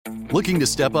Looking to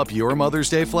step up your Mother's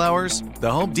Day flowers?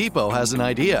 The Home Depot has an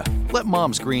idea. Let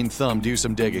Mom's green thumb do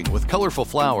some digging with colorful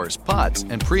flowers, pots,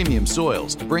 and premium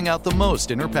soils to bring out the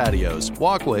most in her patios,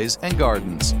 walkways, and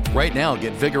gardens. Right now,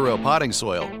 get Vigoro potting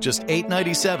soil, just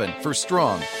 $8.97 for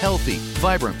strong, healthy,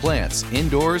 vibrant plants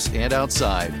indoors and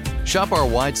outside. Shop our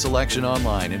wide selection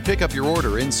online and pick up your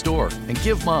order in-store and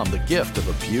give Mom the gift of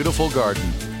a beautiful garden.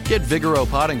 Get Vigoro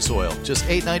potting soil, just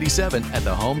 $8.97 at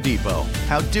the Home Depot.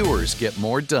 How doers get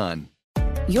more done.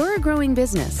 You're a growing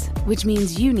business, which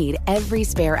means you need every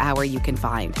spare hour you can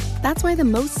find. That's why the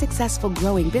most successful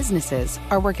growing businesses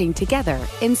are working together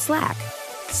in Slack.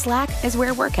 Slack is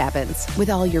where work happens, with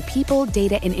all your people,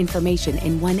 data, and information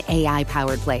in one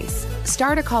AI-powered place.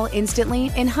 Start a call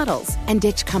instantly in huddles and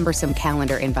ditch cumbersome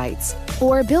calendar invites.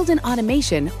 Or build an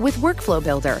automation with Workflow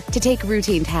Builder to take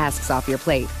routine tasks off your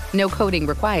plate. No coding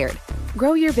required.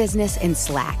 Grow your business in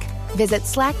Slack. Visit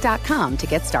slack.com to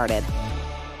get started.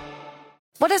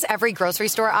 What does every grocery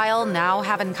store aisle now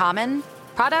have in common?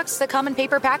 Products that come in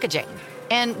paper packaging.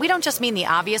 And we don't just mean the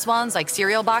obvious ones like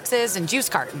cereal boxes and juice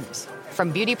cartons.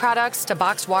 From beauty products to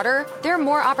boxed water, there are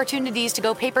more opportunities to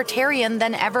go papertarian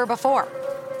than ever before.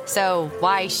 So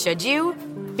why should you?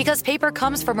 Because paper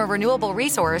comes from a renewable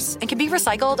resource and can be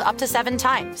recycled up to 7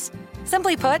 times.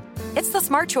 Simply put, it's the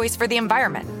smart choice for the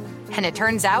environment. And it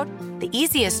turns out, the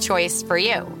easiest choice for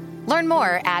you. Learn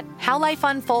more at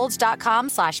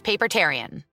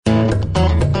howlifeunfolds.com/papertarian.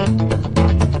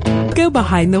 Go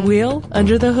behind the wheel,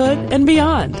 under the hood, and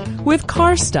beyond with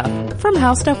Car Stuff from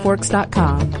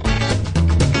HowStuffWorks.com.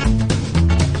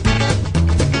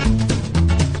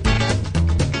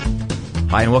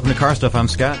 Hi, and welcome to Car Stuff. I'm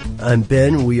Scott. I'm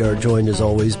Ben. We are joined, as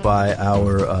always, by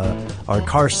our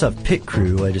Car Stuff pit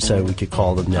crew. I decided we could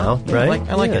call them now, right?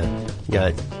 I like it. We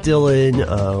got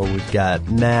Dylan, we've got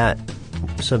Matt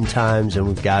sometimes, and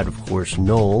we've got, of course,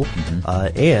 Noel.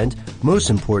 And most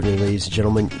importantly, ladies and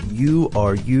gentlemen, you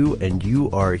are you, and you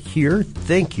are here.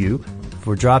 Thank you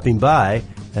for dropping by.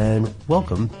 And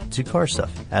welcome to Car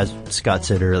Stuff, as Scott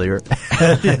said earlier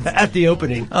at the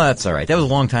opening. Oh, that's all right. That was a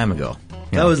long time ago.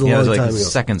 That was a long time ago.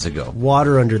 Seconds ago.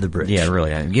 Water under the bridge. Yeah,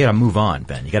 really. You gotta move on,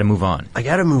 Ben. You gotta move on. I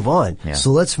gotta move on. Yeah.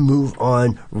 So let's move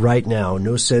on right now.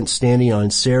 No sense standing on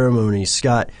ceremony.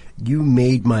 Scott, you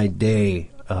made my day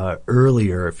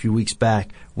earlier, a few weeks back,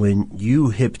 when you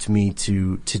hipped me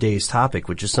to today's topic,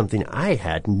 which is something I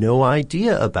had no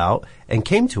idea about and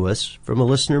came to us from a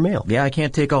listener mail. Yeah, I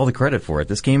can't take all the credit for it.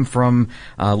 This came from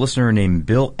a listener named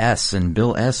Bill S., and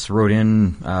Bill S. wrote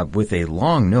in with a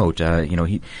long note.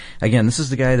 This is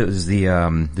the guy that was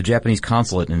the Japanese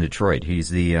consulate in Detroit.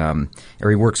 He's or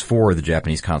he works for the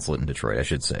Japanese consulate in Detroit, I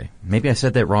should say. Maybe I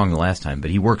said that wrong the last time,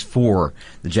 but he works for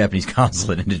the Japanese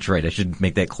consulate in Detroit. I should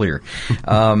make that clear.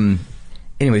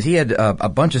 Anyways, he had a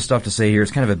bunch of stuff to say here.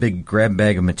 It's kind of a big grab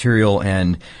bag of material,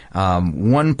 and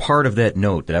one part of that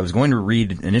note that I was going to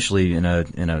read initially in a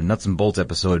Nuts and Bolts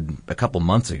episode a couple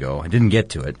months ago, I didn't get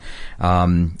to it.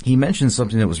 He mentioned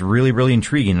something that was really, really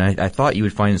intriguing, and I thought you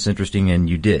would find this interesting, and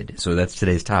you did. So that's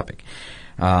today's topic.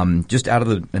 Just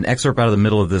an excerpt out of the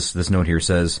middle of this note here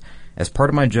says, "As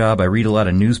part of my job, I read a lot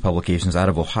of news publications out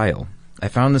of Ohio. I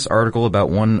found this article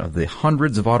about one of the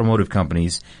hundreds of automotive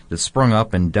companies that sprung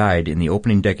up and died in the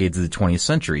opening decades of the 20th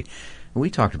century."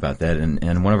 We talked about that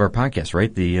in one of our podcasts,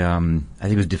 right? The I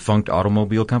think it was defunct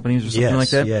automobile companies or something like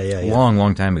that. Yeah. Long,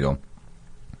 long time ago.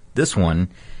 This one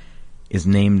is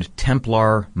named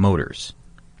Templar Motors.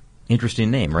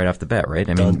 Interesting name right off the bat, right?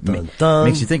 I mean, dun, dun.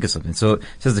 Makes you think of something. So it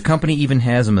says the company even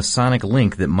has a Masonic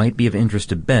link that might be of interest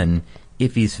to Ben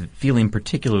if he's feeling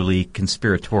particularly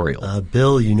conspiratorial.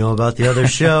 Bill, you know about the other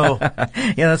show.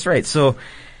 Yeah, that's right. So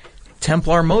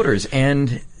Templar Motors,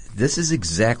 and this is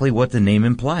exactly what the name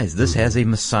implies. This has a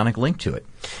Masonic link to it.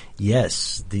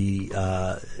 Yes, the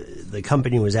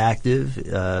company was active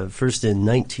first in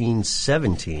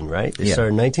 1917, right? They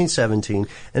started in 1917,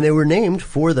 and they were named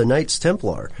for the Knights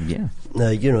Templar. Yeah.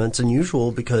 It's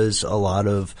unusual because a lot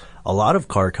of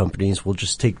car companies will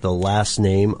just take the last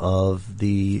name of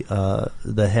the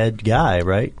head guy,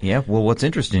 right? Yeah. Well, what's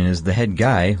interesting is the head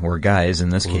guy, or guys in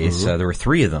this case, there were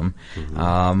 3 of them,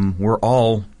 were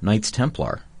all Knights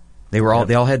Templar. They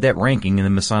all had that ranking in the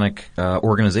Masonic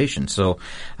organization. So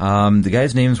the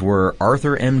guys' names were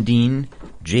Arthur M. Dean,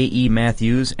 J.E.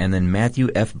 Matthews, and then Matthew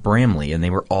F. Bramley, and they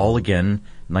were all again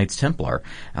Knights Templar.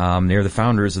 They're the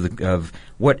founders of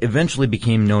what eventually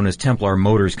became known as Templar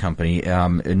Motors Company.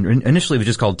 Initially, it was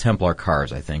just called Templar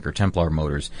Cars, I think, or Templar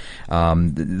Motors.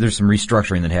 There's some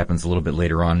restructuring that happens a little bit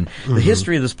later on. The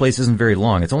history of this place isn't very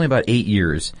long. It's only about 8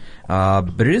 years,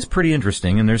 but it is pretty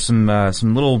interesting, and there's some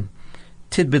little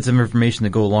tidbits of information that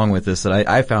go along with this that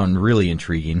I found really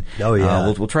intriguing. Oh,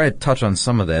 yeah. We'll try to touch on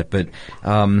some of that, but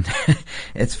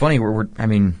it's funny.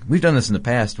 We've done this in the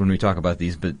past when we talk about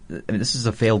these, but this is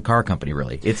a failed car company,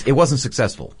 really. It wasn't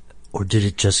successful. Or did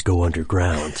it just go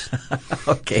underground?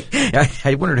 Okay.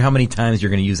 I wondered how many times you're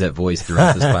going to use that voice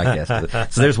throughout this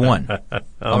podcast. So there's one.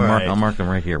 I'll mark them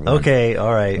right here. One. Okay,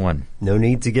 all right. One. No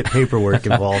need to get paperwork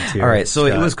involved here. All right, so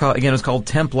Scott. it was called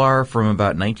Templar from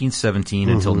about 1917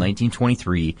 until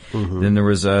 1923. Then there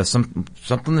was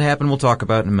something that happened we'll talk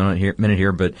about in a minute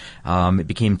here, but it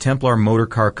became Templar Motor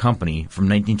Car Company from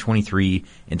 1923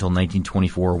 until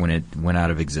 1924 when it went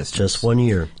out of existence. Just 1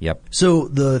 year. Yep. So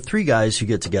the three guys who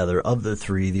get together, of the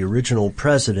three, the original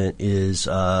president is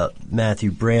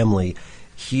Matthew Bramley.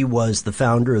 He was the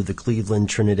founder of the Cleveland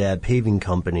Trinidad Paving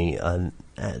Company.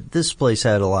 This place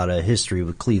had a lot of history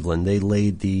with Cleveland. They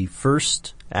laid the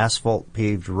first asphalt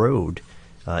paved road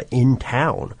in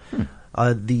town.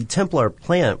 The Templar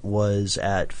plant was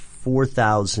at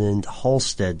 4000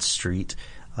 Halstead Street.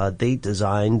 They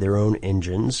designed their own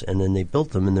engines, and then they built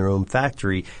them in their own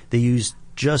factory. They used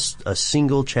just a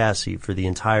single chassis for the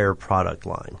entire product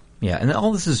line. Yeah, and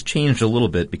all this has changed a little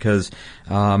bit because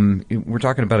we're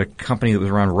talking about a company that was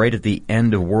around right at the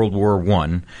end of World War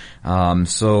I.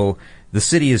 So the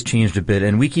city has changed a bit,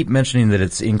 and we keep mentioning that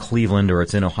it's in Cleveland or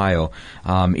it's in Ohio.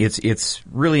 It's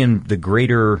really in the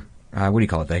greater what do you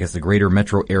call it? I guess the greater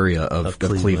metro area of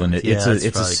Cleveland. It's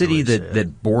a city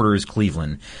that borders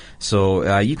Cleveland.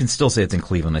 So you can still say it's in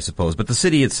Cleveland, I suppose. But the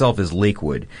city itself is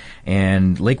Lakewood,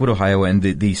 Ohio, and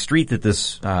the street that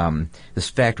this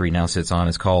factory now sits on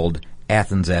is called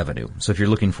Athens Avenue. So if you're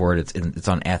looking for it, it's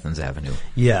on Athens Avenue.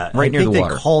 Yeah, right near the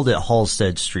water. They called it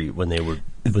Halstead Street when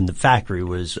the factory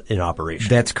was in operation.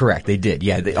 That's correct. They did.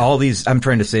 Yeah. All these, I'm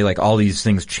trying to say, like, all these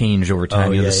things change over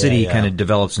time. The city kind of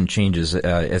develops and changes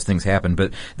as things happen.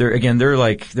 But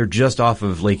they're just off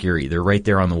of Lake Erie. They're right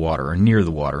there on the water, or near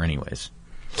the water anyways.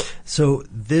 So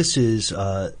this is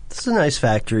a nice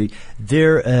factory.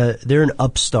 They're an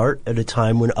upstart at a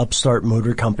time when upstart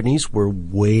motor companies were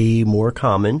way more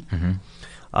common. And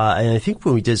I think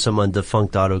when we did some on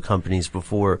defunct auto companies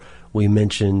before, we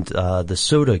mentioned the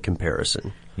soda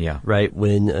comparison. Yeah. Right?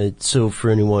 So for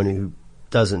anyone who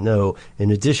doesn't know,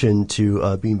 in addition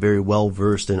to being very well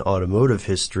versed in automotive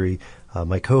history,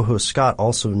 my co-host Scott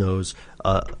also knows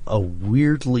a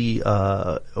weirdly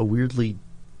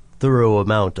thorough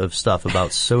amount of stuff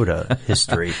about soda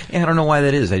history. Yeah, I don't know why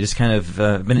that is. I just kind of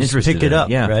been interested pick it in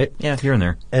up, yeah. right? Yeah, here and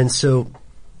there. And so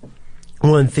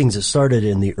one of the things that started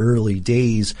in the early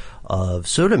days of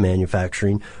soda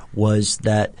manufacturing was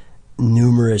that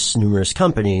numerous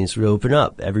companies would open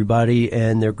up. Everybody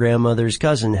and their grandmother's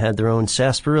cousin had their own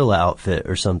sarsaparilla outfit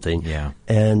or something. Yeah.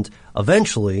 And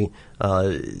eventually,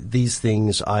 these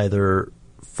things either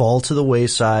fall to the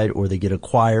wayside or they get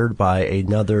acquired by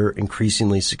another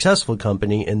increasingly successful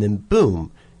company, and then boom,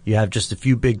 you have just a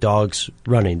few big dogs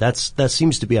running. That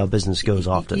seems to be how business goes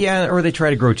often. Yeah, or they try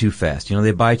to grow too fast.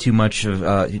 They buy too much of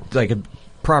like a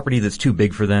property that's too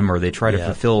big for them, or they try to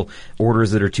fulfill orders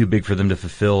that are too big for them to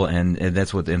fulfill, and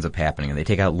that's what ends up happening. And they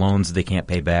take out loans that they can't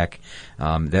pay back.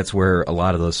 That's where a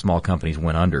lot of those small companies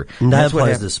went under. And that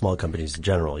applies to small companies in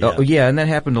general. Yeah. Oh, yeah, and that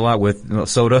happened a lot with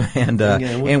soda and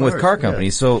with car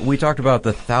companies. Yeah. So we talked about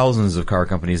the thousands of car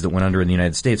companies that went under in the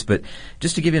United States, but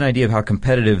just to give you an idea of how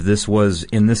competitive this was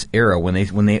in this era when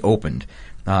they opened.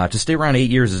 To stay around 8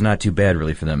 years is not too bad,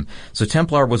 really, for them. So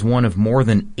Templar was one of more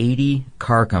than 80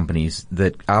 car companies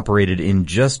that operated in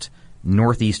just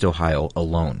Northeast Ohio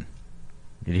alone.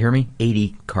 Did you hear me?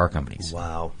 80 car companies.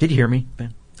 Wow. Did you hear me,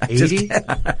 Ben? 80?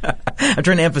 I'm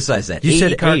trying to emphasize that. You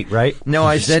said 8, right? No,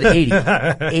 I said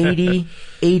 80.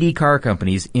 80 car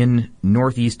companies in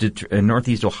Northeast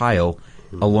Ohio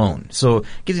alone. So it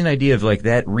gives you an idea of like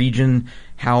that region,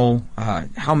 how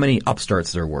many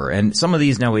upstarts there were. And some of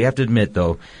these, now we have to admit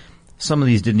though, some of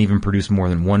these didn't even produce more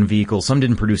than one vehicle. Some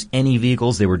didn't produce any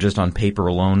vehicles. They were just on paper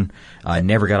alone.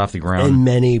 Never got off the ground. And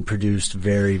many produced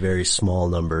very, very small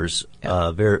numbers,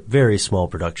 very, very small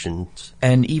productions.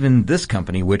 And even this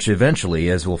company, which eventually,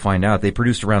 as we'll find out, they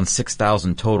produced around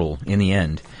 6,000 total in the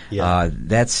end. Yeah.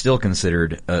 That's still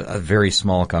considered a very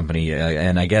small company.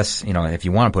 And I guess, if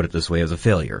you want to put it this way, it was a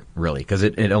failure, really, because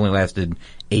it only lasted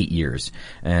 8 years.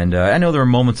 And I know there are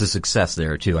moments of success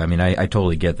there, too. I mean, I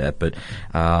totally get that. But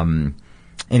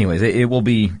anyways, it will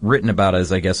be written about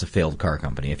as, I guess, a failed car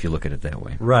company, if you look at it that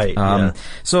way. Right.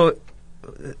 So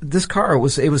this car, it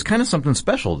was kind of something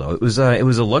special, though. It was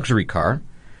a luxury car.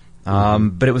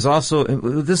 But it was also,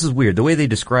 this is weird. The way they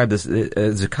describe this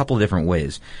is a couple of different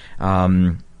ways.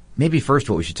 Maybe first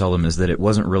what we should tell them is that it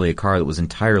wasn't really a car that was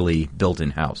entirely built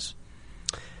in-house.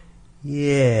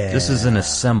 Yeah. This is an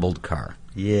assembled car.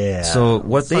 Yeah. So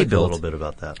what they built, a little bit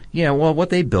about that. Yeah, well, what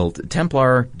they built,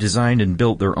 Templar designed and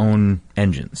built their own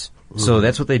engines. So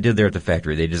that's what they did there at the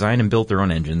factory. They designed and built their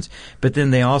own engines, but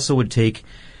then they also would take,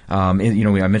 I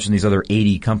mentioned these other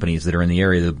 80 companies that are in the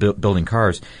area that building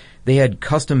cars. They had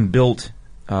custom built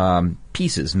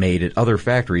pieces made at other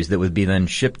factories that would be then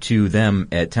shipped to them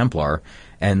at Templar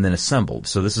and then assembled.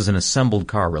 So this is an assembled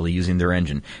car, really, using their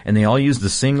engine. And they all use the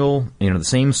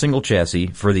same single chassis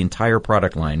for the entire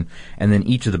product line. And then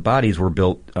each of the bodies were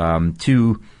built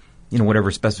to,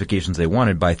 whatever specifications they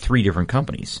wanted by 3 different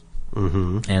companies.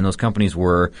 Mm-hmm. And those companies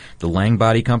were the Lang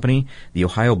Body Company, the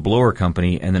Ohio Blower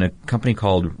Company, and then a company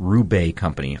called Rubay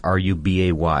Company,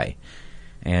 R-U-B-A-Y.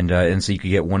 And so you could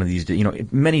get one of these,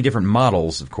 many different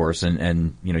models, of course,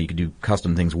 and you could do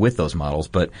custom things with those models.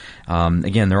 But,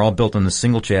 again, they're all built on the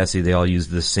single chassis. They all use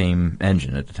the same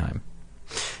engine at the time.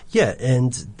 Yeah,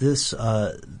 and this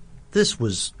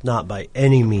was not by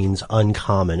any means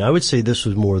uncommon. I would say this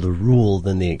was more the rule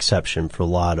than the exception for a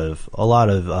lot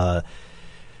of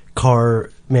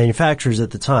car manufacturers at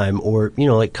the time, or,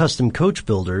 like custom coach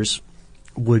builders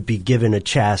would be given a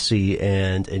chassis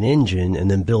and an engine and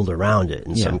then build around it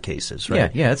in some cases,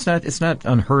 right? Yeah, it's not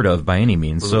unheard of by any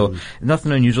means. So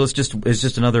nothing unusual. It's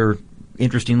just another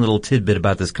interesting little tidbit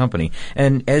about this company.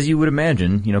 And as you would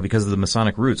imagine, because of the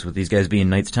Masonic roots with these guys being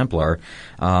Knights Templar,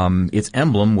 its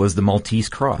emblem was the Maltese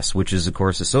cross, which is of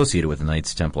course associated with the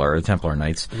Knights Templar, or the Templar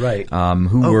Knights. Right.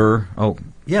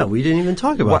 Yeah, we didn't even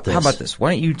talk about this. How about this?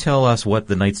 Why don't you tell us what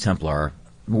the Knights Templar,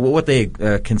 what they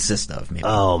consist of, maybe?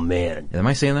 Oh, man. Am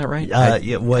I saying that right?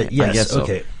 Yes. I guess so.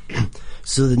 Okay.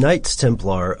 So the Knights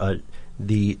Templar,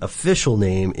 the official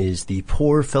name is the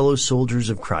Poor Fellow Soldiers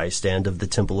of Christ and of the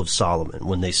Temple of Solomon.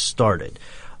 When they started,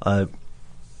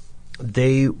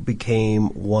 they became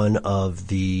one of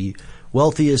the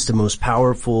wealthiest and most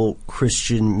powerful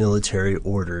Christian military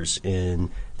orders in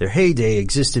their heyday.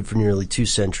 Existed for nearly 2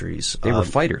 centuries. They were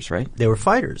fighters, right? They were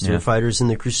fighters. They were fighters in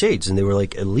the Crusades, and they were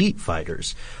like elite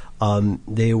fighters.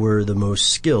 They were the most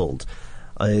skilled.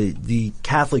 The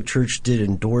Catholic Church did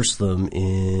endorse them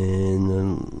in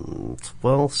the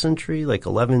 12th century, like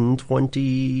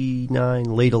 1129,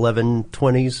 late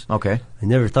 1120s. Okay. I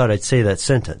never thought I'd say that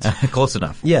sentence. Close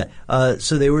enough. Yeah.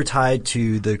 So they were tied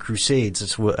to the Crusades.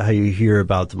 That's how you hear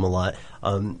about them a lot.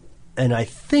 And I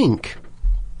think,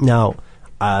 now,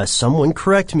 someone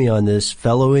correct me on this,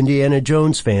 fellow Indiana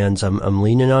Jones fans. I'm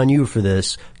leaning on you for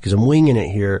this because I'm winging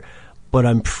it here. But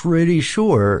I'm pretty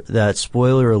sure that,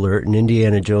 spoiler alert, in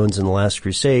Indiana Jones and the Last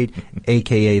Crusade,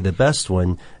 a.k.a. the best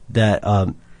one,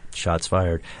 that shots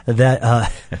fired,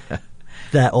 that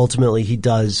ultimately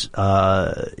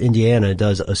Indiana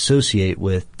does associate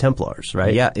with Templars,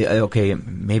 right? Yeah, okay,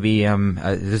 maybe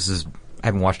I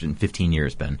haven't watched it in 15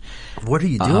 years, Ben. What are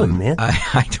you doing, man?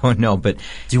 I don't know, but...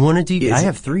 Do you want a DVD? I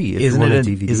have 3 if you want a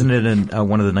DVD. Isn't it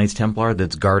one of the Knights Templar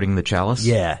that's guarding the chalice?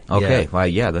 Yeah. Okay, well,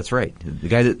 yeah, that's right. The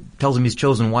guy that tells him he's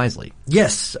chosen wisely.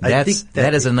 Yes. I think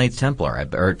that is a Knights Templar,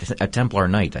 or a Templar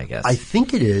Knight, I guess. I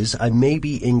think it is. I may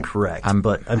be incorrect,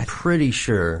 but I'm pretty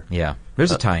sure. Yeah,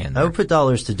 there's a tie-in there. I would put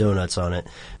dollars to donuts on it.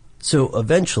 So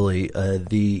eventually,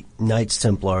 the Knights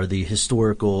Templar, the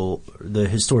historic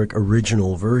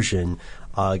original version,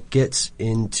 gets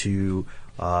into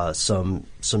some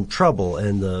trouble,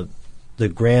 and the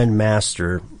Grand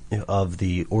Master of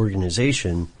the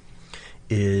organization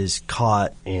is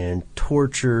caught and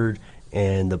tortured,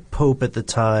 and the Pope at the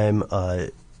time,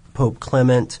 Pope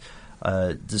Clement,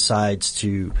 decides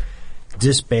to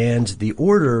disband the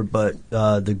order, but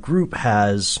the group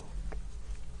has.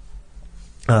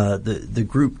 The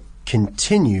group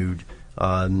continued,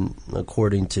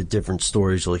 according to different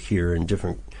stories you'll hear in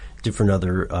different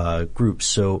other groups.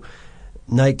 So,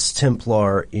 Knights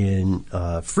Templar in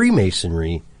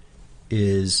Freemasonry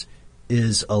is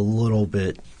a little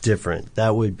bit different.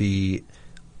 That would be.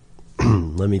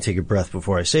 Let me take a breath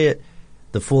before I say it.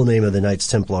 The full name of the Knights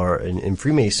Templar in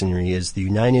Freemasonry is the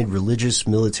United Religious,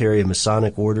 Military, and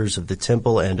Masonic Orders of the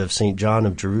Temple and of St. John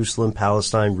of Jerusalem,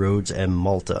 Palestine, Rhodes, and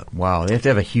Malta. Wow, they have to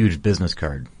have a huge business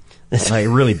card. Like,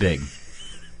 really big.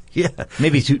 Yeah.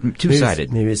 Maybe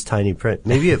two-sided. Maybe it's tiny print.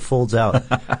 Maybe it folds out.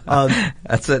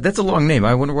 That's a long name.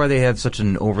 I wonder why they have such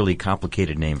an overly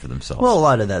complicated name for themselves. Well, a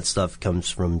lot of that stuff comes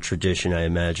from tradition, I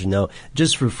imagine. Now,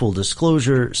 just for full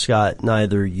disclosure, Scott,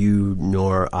 neither you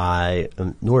nor I,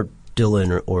 nor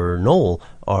Dylan or Noel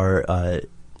are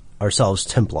ourselves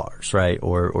Templars, right?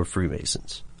 Or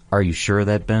Freemasons. Are you sure of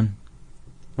that, Ben?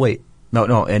 Wait.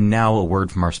 No, and now a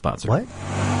word from our sponsor. What?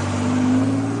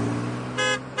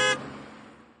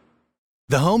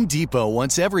 The Home Depot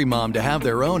wants every mom to have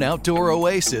their own outdoor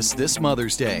oasis this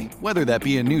Mother's Day, whether that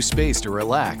be a new space to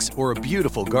relax or a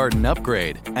beautiful garden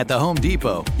upgrade. At the Home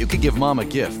Depot, you could give mom a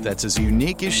gift that's as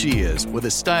unique as she is, with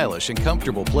a stylish and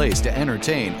comfortable place to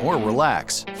entertain or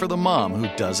relax for the mom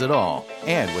who does it all.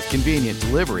 And with convenient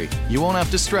delivery, you won't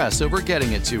have to stress over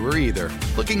getting it to her either.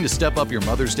 Looking to step up your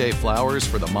Mother's Day flowers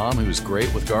for the mom who's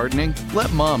great with gardening? Let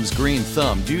Mom's Green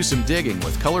Thumb do some digging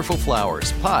with colorful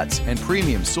flowers, pots, and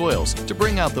premium soils to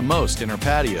bring out the most in her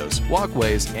patios,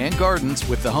 walkways, and gardens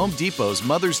with the Home Depot's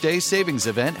Mother's Day Savings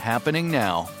Event happening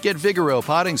now. Get Vigoro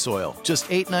potting soil, just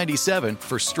 $8.97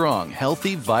 for strong,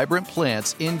 healthy, vibrant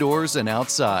plants indoors and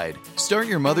outside. Start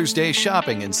your Mother's Day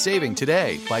shopping and saving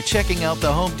today by checking out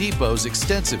the Home Depot's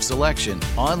extensive selection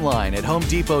online at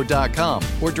HomeDepot.com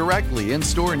or directly in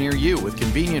store near you with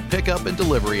convenient pickup and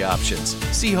delivery options.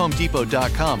 See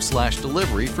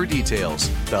HomeDepot.com/delivery for details.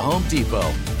 The Home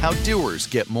Depot, how doers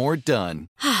get more done.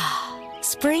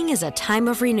 Spring is a time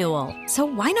of renewal, so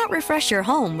why not refresh your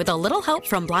home with a little help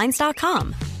from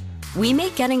Blinds.com? We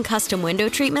make getting custom window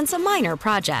treatments a minor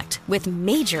project with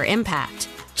major impact.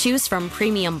 Choose from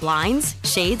premium blinds,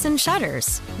 shades, and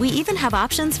shutters. We even have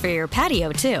options for your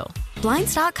patio, too.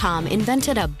 Blinds.com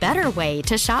invented a better way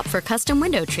to shop for custom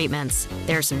window treatments.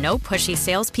 There's no pushy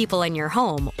salespeople in your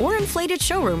home or inflated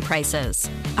showroom prices.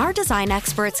 Our design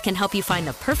experts can help you find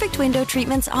the perfect window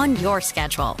treatments on your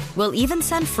schedule. We'll even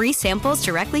send free samples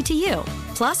directly to you.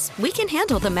 Plus, we can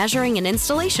handle the measuring and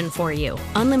installation for you.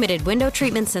 Unlimited window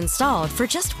treatments installed for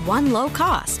just one low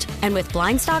cost. And with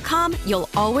Blinds.com, you'll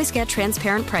always get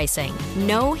transparent pricing.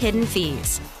 No hidden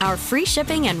fees. Our free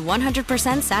shipping and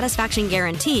 100% satisfaction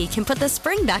guarantee can put the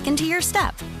spring back into your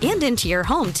step and into your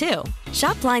home, too.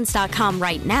 Shop Blinds.com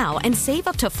right now and save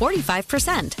up to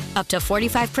 45%. Up to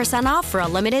 45% off for a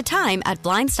limited time at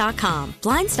Blinds.com.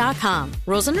 Blinds.com.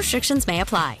 Rules and restrictions may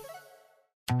apply.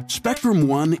 Spectrum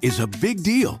One is a big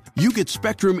deal. You get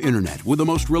Spectrum Internet with the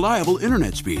most reliable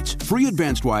internet speeds, free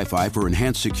advanced Wi-Fi for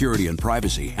enhanced security and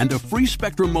privacy, and a free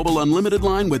Spectrum Mobile Unlimited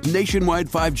line with nationwide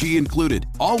 5G included,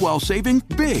 all while saving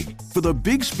big. For the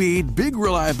big speed, big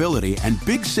reliability, and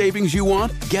big savings you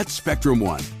want, get Spectrum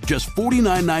One. Just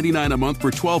 $49.99 a month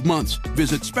for 12 months.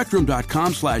 Visit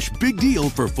spectrum.com/big deal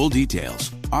for full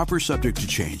details. Offer subject to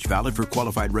change. Valid for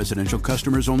qualified residential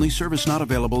customers only. Service not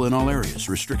available in all areas.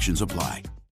 Restrictions apply.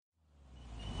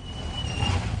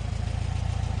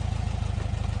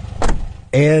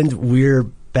 And we're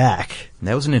back.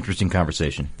 That was an interesting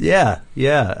conversation. Yeah.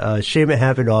 Shame it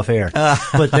happened off air,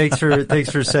 but thanks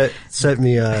for setting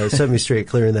me straight,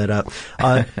 clearing that up.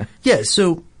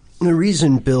 So the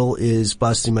reason Bill is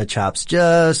busting my chops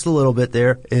just a little bit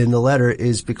there in the letter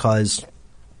is because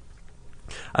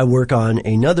I work on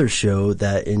another show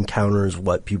that encounters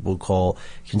what people call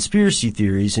conspiracy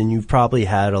theories, and you've probably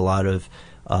had a lot of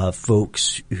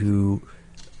folks who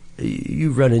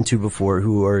you've run into before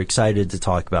who are excited to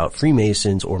talk about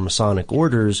Freemasons or Masonic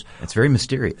orders. It's very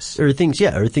mysterious. Or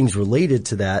things related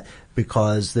to that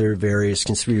because there are various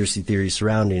conspiracy theories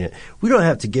surrounding it. We don't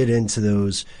have to get into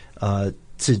those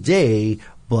today,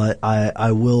 but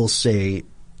I will say,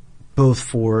 both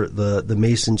for the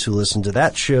Masons who listen to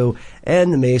that show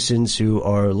and the Masons who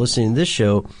are listening to this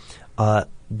show,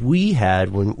 we had,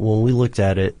 when we looked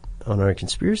at it on our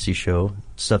conspiracy show,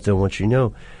 Stuff They Want You to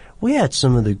Know, we had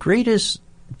some of the greatest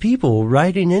people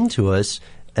writing into us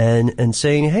and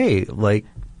saying, hey, like,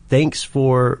 thanks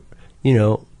for,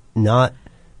 not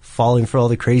falling for all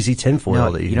the crazy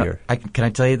tinfoil that you hear. Can I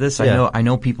tell you this? Yeah. I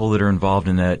know people that are involved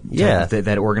in that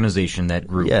that organization, that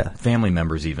group, family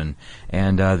members even,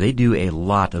 and they do a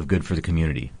lot of good for the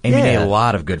community. I mean, a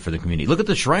lot of good for the community. Look at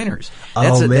the Shriners. I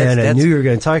knew you were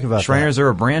going to talk about Shriners that. are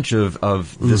a branch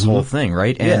of this whole thing,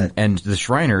 right? And the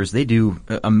Shriners, they do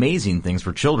amazing things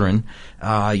for children.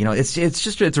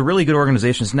 It's a really good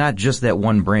organization. It's not just that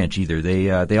one branch either.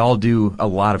 They all do a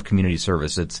lot of community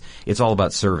service. It's all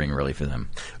about serving really for them.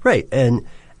 Right. And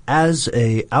as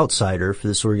a outsider for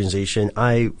this organization,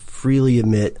 I freely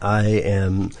admit I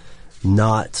am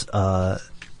not by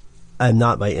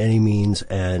any means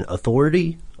an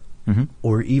authority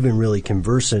or even really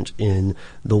conversant in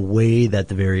the way that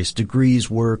the various degrees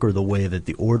work or the way that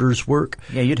the orders work.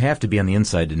 Yeah, you'd have to be on the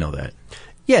inside to know that.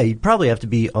 Yeah, you'd probably have to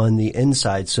be on the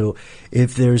inside. So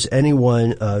if there's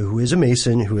anyone who is a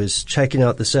Mason who is checking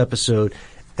out this episode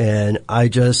and I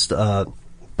just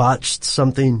botched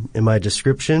something in my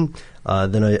description,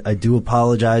 then I do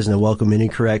apologize, and I welcome any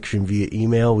correction via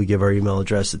email. We give our email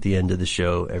address at the end of the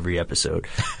show every episode.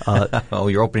 Oh,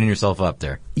 you're opening yourself up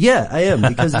there. Yeah, I am,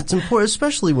 because it's important,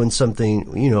 especially when something,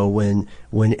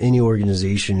 when any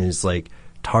organization is like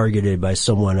targeted by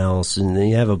someone else, and then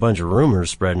you have a bunch of rumors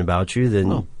spreading about you,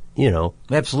 then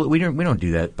absolutely, we don't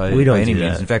do that by any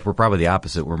means. In fact, we're probably the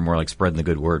opposite. We're more like spreading the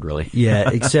good word, really. Yeah,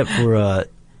 except for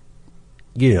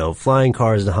flying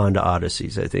cars and Honda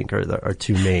Odysseys, I think, are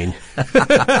two main.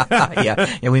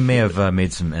 yeah, we may have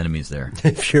made some enemies there.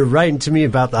 If you're writing to me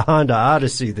about the Honda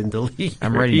Odyssey, then delete.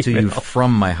 I'm writing to you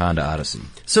from my Honda Odyssey.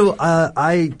 So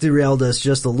I derailed us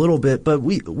just a little bit, but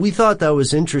we thought that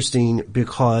was interesting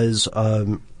because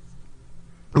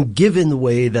given the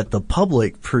way that the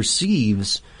public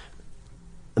perceives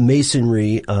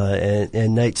Masonry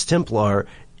and Knights Templar,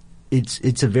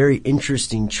 it's a very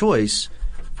interesting choice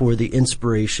for the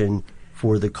inspiration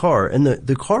for the car. And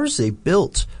the cars they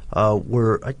built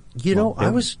were, they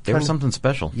were something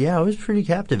special. Yeah, I was pretty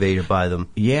captivated by them.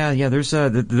 Yeah, there's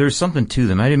something to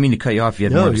them. I didn't mean to cut you off. You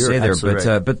had more to say there, but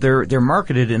right. But they're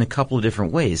marketed in a couple of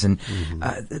different ways, and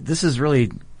this is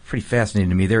really pretty fascinating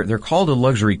to me. They're called a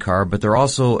luxury car, but they're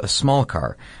also a small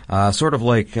car, sort of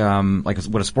like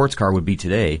what a sports car would be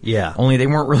today. Yeah. Only they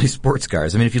weren't really sports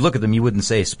cars. I mean, if you look at them, you wouldn't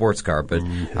say sports car, but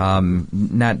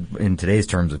not in today's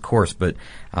terms, of course. But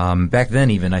back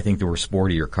then, even I think there were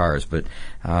sportier cars. But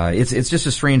it's just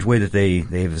a strange way that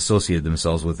they've associated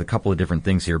themselves with a couple of different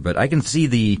things here. But I can see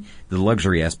the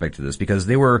luxury aspect of this because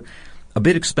they were a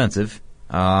bit expensive.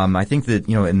 I think that,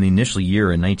 in the initial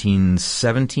year in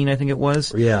 1917, I think it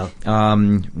was. Yeah.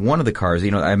 One of the cars,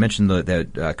 I mentioned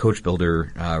that coach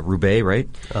builder, Roubaix, right?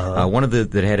 One of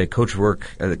that had a coachwork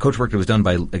that was done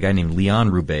by a guy named Leon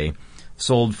Roubaix,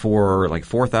 sold for like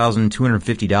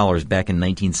 $4,250 back in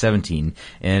 1917.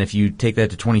 And if you take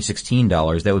that to 2016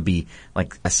 dollars, that would be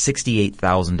like a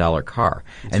 $68,000 car.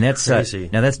 And that's crazy.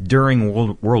 Now that's during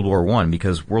World War I,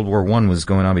 because World War I was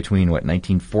going on between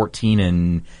 1914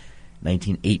 and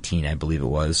 1918, I believe it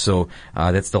was. So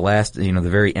that's the last, the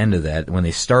very end of that when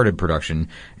they started production.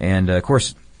 And of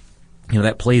course,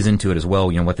 that plays into it as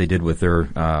well. What they did with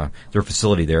their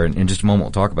facility there. And in just a moment,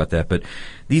 we'll talk about that. But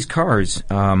these cars,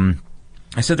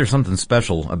 I said there's something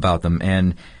special about them,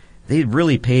 and they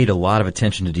really paid a lot of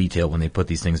attention to detail when they put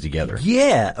these things together.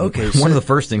 Yeah. Okay. One of the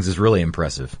first things is really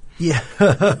impressive. Yeah.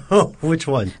 Which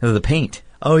one? The paint.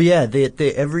 Oh yeah.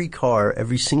 Every car,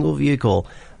 every single vehicle.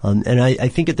 And I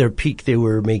think at their peak they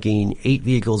were making 8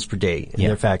 vehicles per day in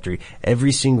their factory.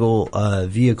 Every single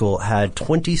vehicle had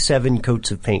 27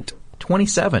 coats of paint.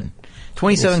 27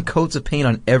 coats of paint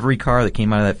on every car that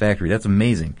came out of that factory. That's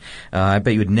amazing. I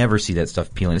bet you would never see that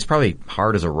stuff peeling. It's probably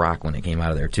hard as a rock when it came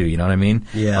out of there too. You know what I mean?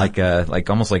 Yeah. Like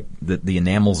almost like the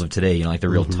enamels of today. Like the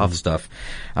real tough stuff.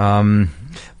 But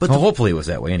hopefully it was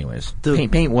that way. Anyways,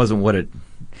 paint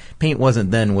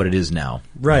wasn't then what it is now.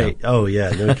 Right. Oh yeah.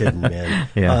 No kidding, man.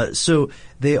 Yeah. So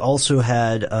they also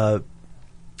had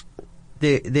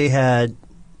they had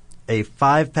a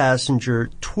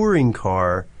 5-passenger touring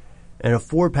car and a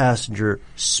 4-passenger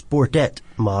Sportette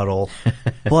model,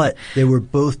 but they were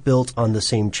both built on the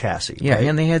same chassis. Yeah, right?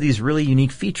 And they had these really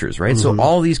unique features, right? So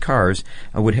all these cars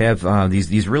would have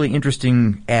these really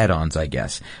interesting add-ons, I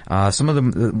guess. Some of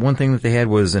them, one thing that they had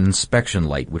was an inspection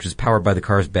light, which is powered by the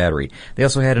car's battery. They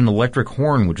also had an electric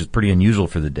horn, which is pretty unusual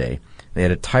for the day. They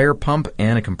had a tire pump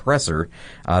and a compressor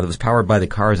that was powered by the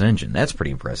car's engine. That's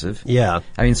pretty impressive. Yeah.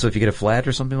 I mean, so if you get a flat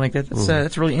or something like that,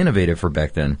 that's really innovative for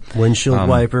back then. Windshield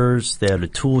wipers. They had a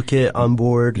toolkit on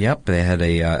board. Yep. They had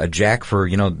a jack for,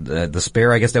 the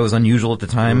spare. I guess that was unusual at the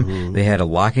time. They had a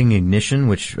locking ignition,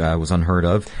 which was unheard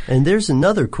of. And there's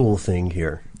another cool thing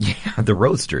here. Yeah, the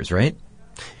Roadsters, right?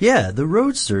 Yeah, the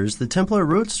Roadsters, the Templar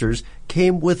Roadsters,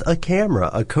 came with a camera,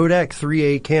 a Kodak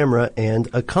 3A camera, and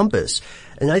a compass.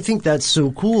 And I think that's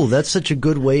so cool. That's such a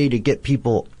good way to get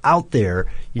people out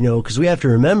there, because we have to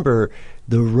remember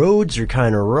the roads are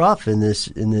kind of rough in this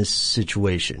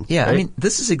situation. Yeah, right? I mean,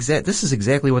 this is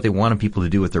exactly what they wanted people to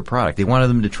do with their product. They wanted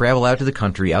them to travel out to the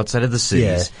country, outside of the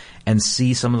cities, and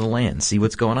see some of the land, see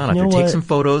what's going on out there. Take some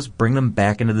photos, bring them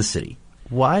back into the city.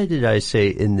 Why did I say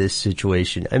in this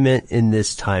situation? I meant in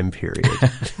this time period.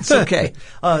 It's okay.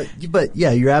 But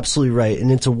yeah, you're absolutely right.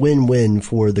 And it's a win-win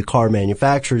for the car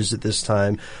manufacturers at this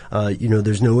time.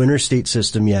 There's no interstate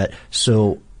system yet.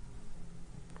 So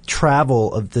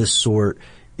travel of this sort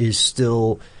is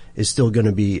still going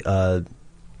to be,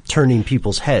 turning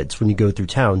people's heads when you go through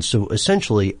town. So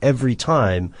essentially every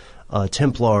time a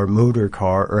Templar motor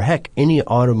car or heck, any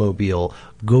automobile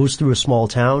goes through a small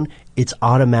town, it's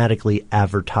automatically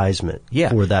advertisement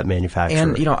for that manufacturer.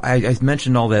 And, I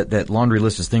mentioned all that laundry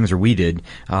list of things, or we did.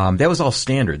 That was all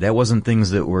standard. That wasn't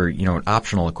things that were,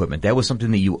 optional equipment. That was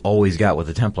something that you always got with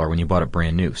the Templar when you bought it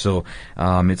brand new. So,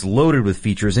 it's loaded with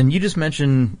features. And you just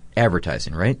mentioned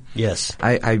advertising, right? Yes.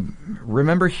 I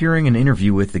remember hearing an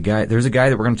interview with the guy. There's a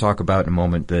guy that we're going to talk about in a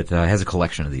moment that has a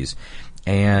collection of these.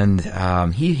 And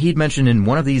he'd mentioned in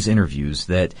one of these interviews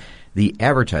that the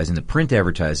advertising, the print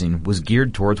advertising, was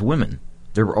geared towards women.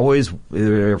 They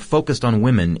were focused on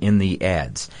women in the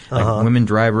ads. Like women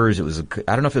drivers. I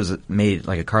don't know if it was made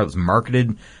like a car that was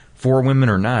marketed for women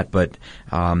or not, but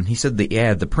he said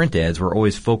the print ads were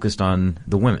always focused on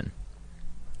the women.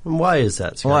 And why is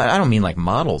that, Scott? Well, I don't mean like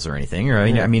models or anything.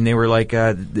 Right? Yeah. I mean they were like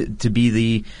to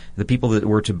be the people that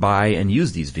were to buy and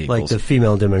use these vehicles. Like the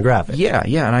female demographic. Yeah,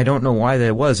 and I don't know why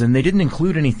that was. And they didn't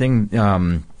include anything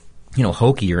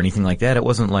hokey or anything like that. It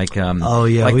wasn't like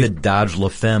the Dodge La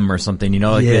Femme or something,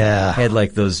 that had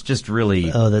like those just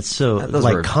really that's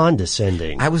so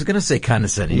condescending. I was going to say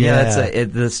condescending. Yeah,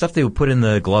 that's the stuff they would put in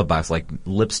the glove box, like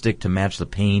lipstick to match the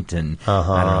paint, and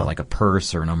I don't know, like a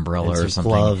purse or an umbrella or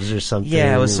something, gloves or something.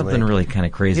 Yeah, it was something really kind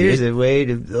of crazy. Here's a way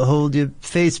to hold your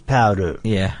face powder.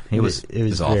 Yeah, it was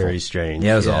awful. Very strange.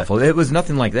 Yeah, it was awful. It was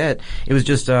nothing like that. It was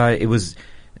just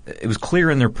it was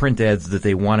clear in their print ads that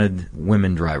they wanted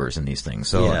women drivers in these things.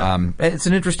 So it's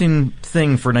an interesting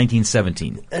thing for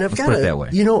 1917. And Let's put it that way.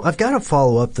 I've got to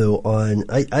follow up, though, on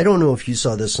I don't know if you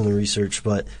saw this in the research,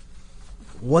 but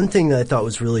one thing that I thought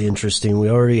was really interesting,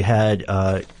 we already had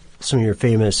some of your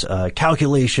famous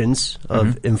calculations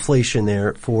of inflation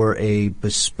there for a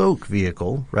bespoke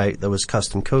vehicle, right, that was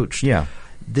custom coached. Yeah.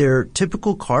 Their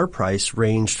typical car price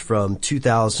ranged from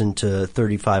 $2,000 to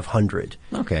 $3,500.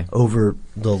 Okay. Over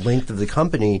the length of the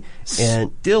company,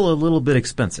 and still a little bit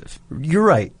expensive. You're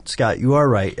right, Scott. You are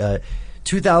right. $2,000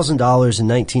 in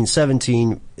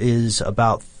 1917 is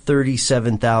about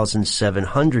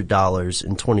 $37,700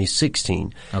 in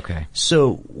 2016. Okay.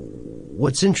 So,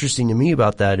 what's interesting to me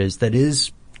about that is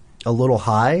a little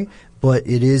high, but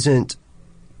it isn't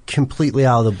completely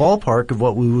out of the ballpark of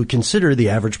what we would consider the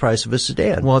average price of a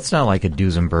sedan. Well, it's not like a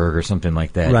Duesenberg or something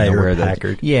like that. Right, or a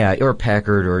Packard. Or a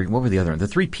Packard, or what were the other ones? The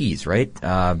 3 Ps, right?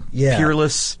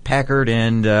 Peerless, Packard,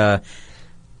 and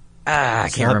I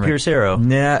can't remember. Pierce Arrow.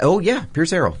 Nah. Oh, yeah,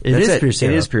 Pierce Arrow. Pierce Arrow.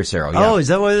 It is Pierce Arrow, yeah. Oh, is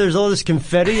that why there's all this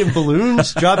confetti and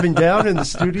balloons dropping down in the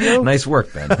studio? Nice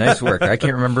work, Ben. Nice work. I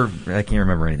can't remember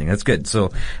anything. That's good.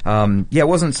 So, it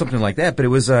wasn't something like that, but it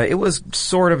was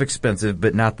sort of expensive,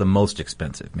 but not the most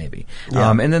expensive, maybe.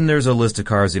 Yeah. And then there's a list of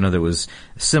cars, that was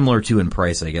similar to in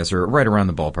price, I guess, or right around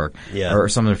the ballpark. Yeah. Or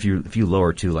some of a few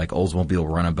lower too, like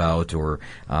Oldsmobile Runabout, or,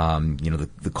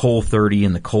 the Cole 30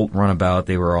 and the Colt Runabout.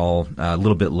 They were all a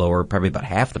little bit lower, probably about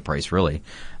half the price, really,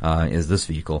 is this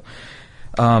vehicle.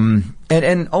 One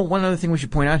other thing we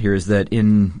should point out here is that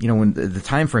when the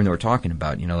time frame that we're talking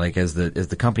about, like as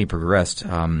the company progressed,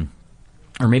 or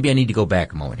maybe I need to go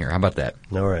back a moment here. How about that?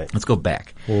 All right. Let's go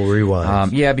back. We'll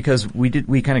rewind. Because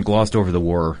we kind of glossed over the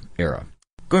war era.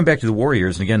 Going back to the war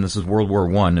years, and again, this is World War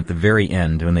I at the very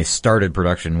end when they started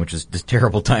production, which is just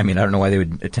terrible timing. I don't know why they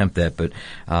would attempt that, but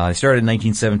they started in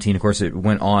 1917. Of course, it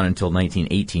went on until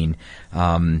 1918.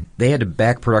 They had to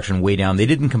back production way down. They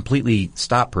didn't completely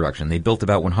stop production. They built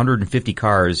about 150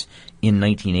 cars in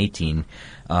 1918.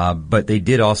 But they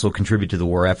did also contribute to the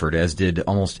war effort, as did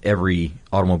almost every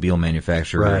automobile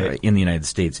manufacturer in the United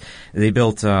States. They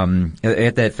built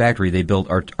at that factory. They built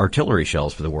artillery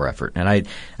shells for the war effort, and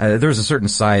there was a certain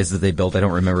size that they built. I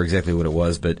don't remember exactly what it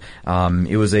was, but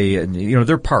it was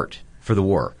their part for the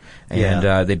war,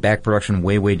 and they backed production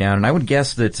way down. And I would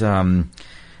guess that.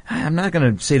 I'm not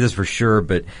going to say this for sure,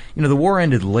 but the war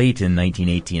ended late in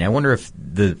 1918. I wonder if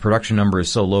the production number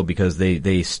is so low because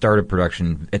they started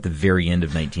production at the very end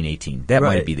of 1918. That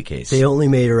might be the case. They only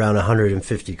made around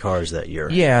 150 cars that year.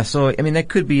 Yeah, so that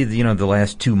could be the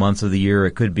last 2 months of the year.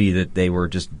 It could be that they were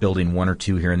just building 1 or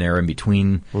 2 here and there in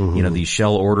between. These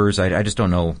shell orders. I just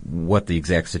don't know what the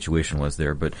exact situation was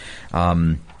there, but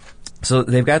so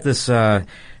they've got this.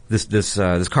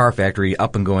 This car factory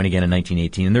up and going again in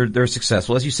 1918, and they're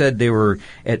successful. As you said, they were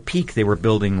at peak. They were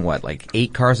building like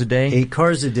 8 cars a day. 8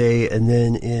 cars a day, and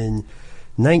then in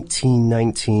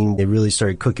 1919 they really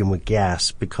started cooking with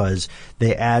gas because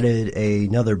they added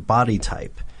another body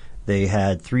type. They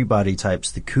had 3 body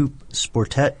types: the coupe,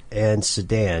 sportette, and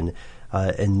sedan,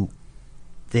 and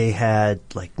they had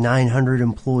like 900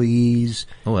 employees.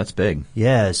 Oh, that's big.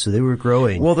 Yeah, so they were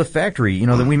growing. Well, the factory,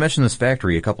 we mentioned this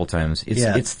factory a couple times.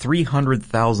 It's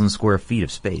 300,000 square feet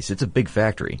of space. It's a big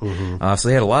factory. So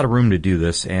they had a lot of room to do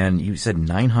this, and you said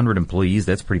 900 employees.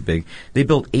 That's pretty big. They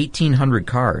built 1,800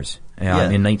 cars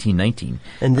in 1919.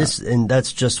 And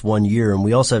that's just 1 year. And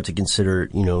we also have to consider,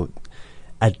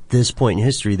 at this point in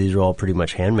history, these are all pretty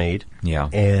much handmade. Yeah.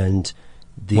 And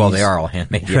they are all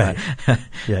handmade. Right.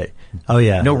 Yeah. Oh,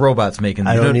 yeah. No robots making.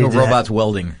 No robots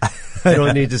welding. I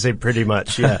don't need to say pretty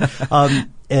much. Yeah.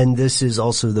 And this is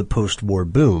also the post-war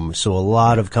boom. So a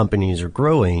lot of companies are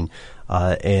growing,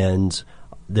 and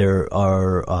there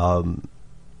are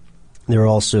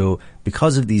also,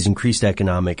 because of these increased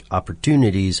economic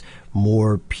opportunities,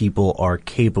 more people are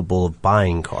capable of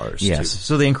buying cars. Yes,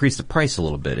 so they increased the price a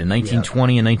little bit. In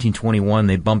 1920 and 1921,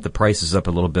 they bumped the prices up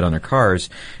a little bit on their cars.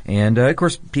 And, of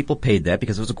course, people paid that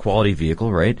because it was a quality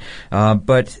vehicle, right?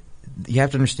 But you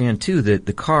have to understand, too, that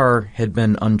the car had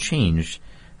been unchanged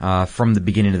from the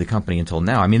beginning of the company until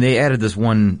now. I mean, they added this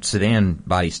one sedan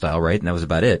body style, right? And that was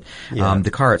about it. Yeah.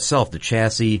 The car itself, the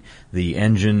chassis, the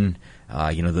engine,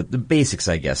 the basics,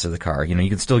 I guess, of the car. You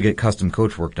can still get custom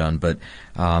coach work done, but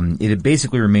it had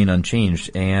basically remained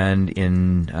unchanged. And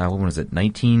in,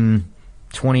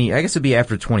 1920, I guess it'd be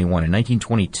after 21, in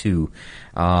 1922,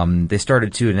 they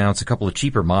started to announce a couple of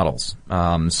cheaper models.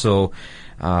 There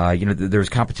was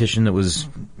competition that was,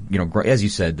 as you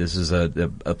said, this is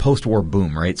a post-war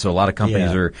boom, right? So a lot of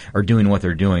companies are doing what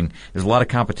they're doing. There's a lot of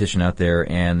competition out there,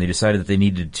 and they decided that they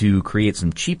needed to create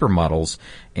some cheaper models,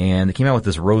 and they came out with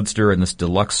this Roadster and this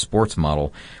Deluxe Sports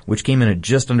model, which came in at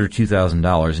just under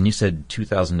 $2,000. And you said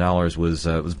 $2,000 was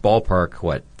ballpark,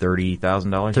 what, $30,000?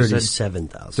 $37,000.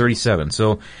 $37,000.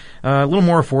 So a little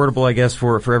more affordable, I guess,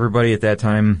 for everybody at that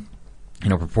time.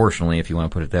 Proportionally, if you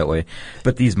want to put it that way.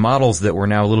 But these models that were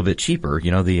now a little bit cheaper,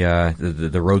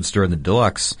 the Roadster and the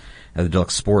Deluxe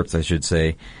Sports, I should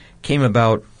say, came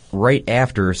about right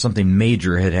after something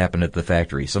major had happened at the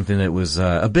factory, something that was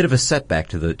a bit of a setback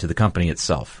to the company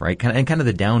itself, right? Kind of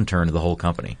the downturn of the whole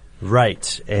company.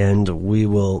 Right. And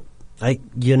downturn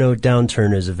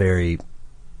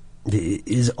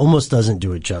is almost doesn't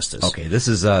do it justice. Okay, this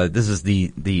is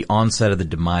the onset of the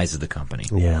demise of the company.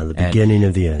 Yeah, the beginning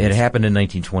of the end. It happened in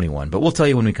 1921, but we'll tell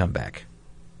you when we come back.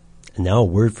 And now a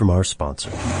word from our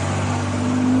sponsor.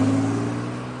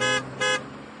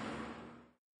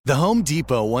 The Home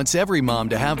Depot wants every mom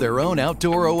to have their own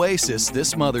outdoor oasis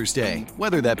this Mother's Day,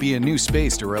 whether that be a new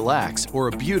space to relax or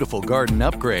a beautiful garden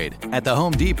upgrade. At the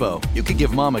Home Depot, you could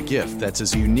give mom a gift that's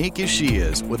as unique as she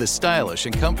is, with a stylish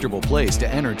and comfortable place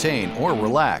to entertain or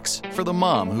relax for the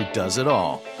mom who does it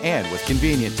all. And with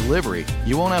convenient delivery,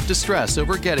 you won't have to stress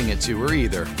over getting it to her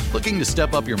either. Looking to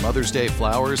step up your Mother's Day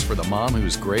flowers for the mom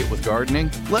who's great with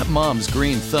gardening? Let Mom's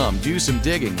Green Thumb do some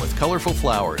digging with colorful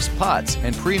flowers, pots,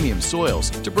 and premium soils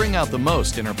to bring out the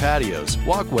most in her patios,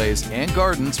 walkways, and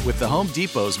gardens with the Home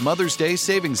Depot's Mother's Day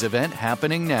Savings Event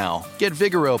happening now. Get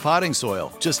Vigoro potting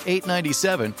soil, just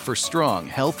 $8.97 for strong,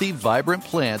 healthy, vibrant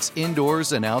plants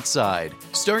indoors and outside.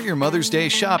 Start your Mother's Day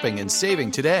shopping and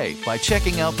saving today by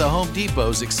checking out the Home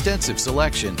Depot's extensive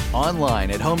selection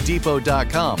online at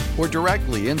HomeDepot.com or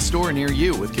directly in-store near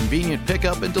you with convenient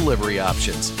pickup and delivery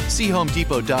options. See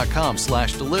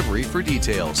HomeDepot.com/delivery for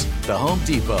details. The Home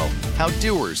Depot, how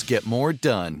doers get more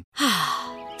done.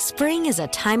 Spring is a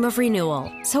time of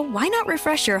renewal, so why not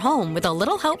refresh your home with a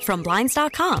little help from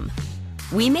Blinds.com?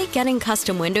 We make getting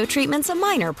custom window treatments a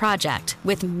minor project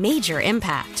with major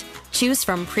impact. Choose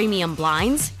from premium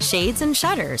blinds, shades, and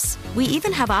shutters. We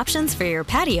even have options for your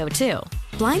patio, too.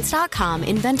 Blinds.com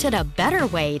invented a better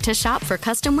way to shop for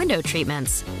custom window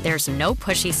treatments. There's no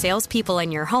pushy salespeople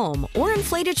in your home or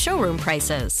inflated showroom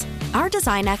prices. Our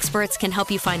design experts can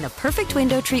help you find the perfect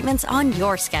window treatments on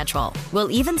your schedule. We'll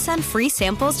even send free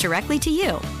samples directly to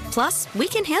you. Plus, we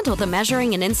can handle the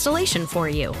measuring and installation for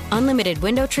you. Unlimited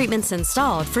window treatments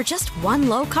installed for just one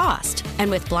low cost. And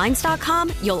with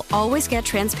Blinds.com, you'll always get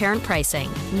transparent pricing.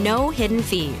 No hidden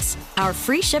fees. Our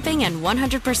free shipping and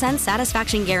 100%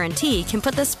 satisfaction guarantee can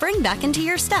put the spring back into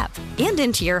your step and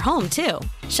into your home, too.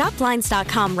 Shop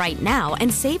Blinds.com right now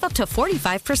and save up to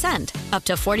 45%. Up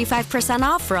to 45%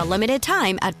 off for a limited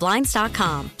time at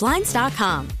Blinds.com.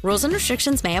 Blinds.com. Rules and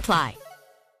restrictions may apply.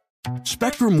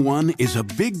 Spectrum One is a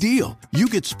big deal. You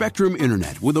get Spectrum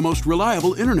Internet with the most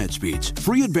reliable internet speeds,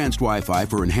 free advanced Wi-Fi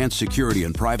for enhanced security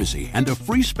and privacy, and a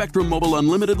free Spectrum Mobile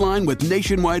Unlimited line with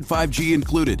nationwide 5G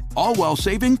included, all while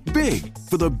saving big.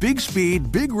 For the big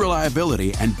speed, big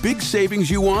reliability, and big savings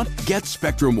you want, get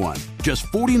Spectrum One. Just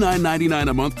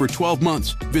 $49.99 a month for 12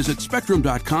 months. Visit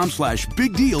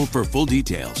spectrum.com/big deal for full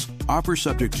details. Offer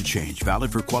subject to change.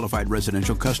 Valid for qualified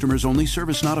residential customers only.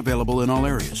 Service not available in all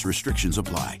areas. Restrictions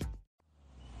apply.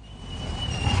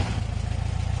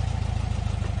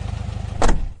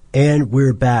 And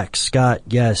we're back. Scott,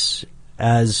 yes,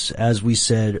 as we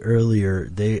said earlier,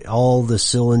 all the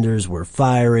cylinders were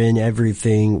firing,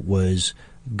 everything was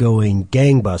going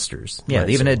gangbusters. Yeah,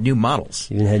 they even had new models.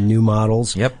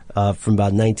 Yep. From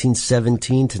about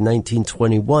 1917 to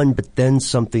 1921, but then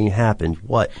something happened.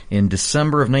 What? In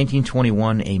December of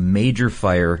 1921, a major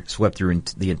fire swept through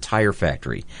the entire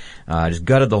factory. Just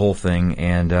gutted the whole thing,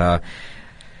 and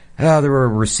there were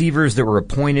receivers that were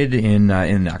appointed in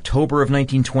October of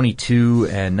 1922,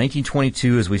 and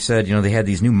 1922, as we said, they had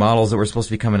these new models that were supposed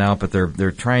to be coming out, but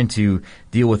they're trying to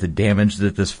deal with the damage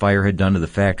that this fire had done to the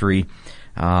factory.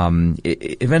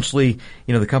 Eventually,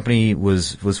 the company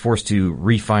was forced to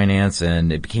refinance,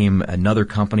 and it became another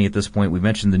company at this point. We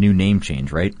mentioned the new name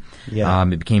change, right? Yeah.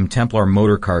 It became Templar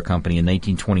Motor Car Company in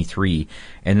 1923,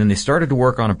 and then they started to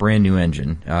work on a brand new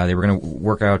engine. They were going to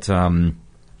work out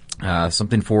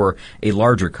something for a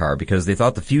larger car, because they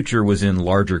thought the future was in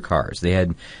larger cars. They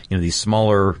had, these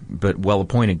smaller but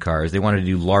well-appointed cars. They wanted to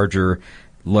do larger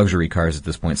luxury cars at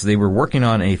this point. So they were working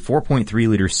on a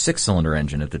 4.3-liter six-cylinder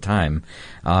engine at the time,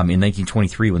 in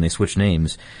 1923 when they switched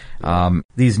names.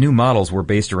 These new models were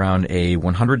based around a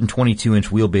 122-inch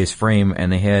wheelbase frame,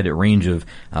 and they had a range of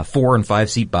 4- and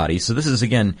 5-seat bodies. So this is,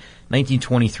 again,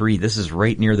 1923. This is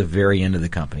right near the very end of the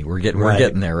company. We're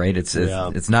getting there, right?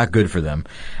 It's not good for them.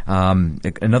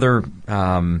 Another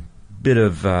bit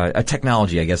of a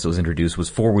technology, I guess, that was introduced was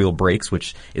four-wheel brakes,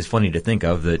 which is funny to think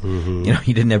of that,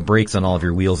 you didn't have brakes on all of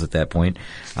your wheels at that point.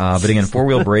 But again,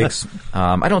 four-wheel brakes.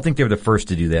 I don't think they were the first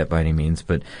to do that by any means,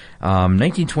 but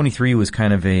 1923 was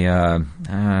kind of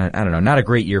not a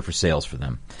great year for sales for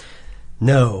them.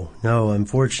 No.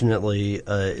 Unfortunately,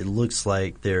 it looks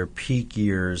like their peak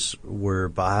years were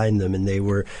behind them, and they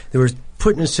were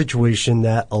put in a situation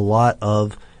that a lot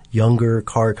of younger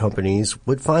car companies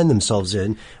would find themselves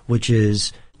in, which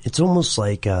is, it's almost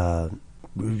like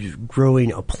growing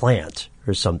a plant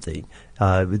or something.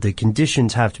 The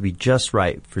conditions have to be just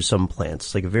right for some plants.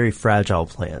 It's like a very fragile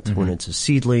plant when it's a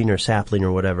seedling or sapling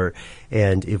or whatever.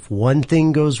 And if one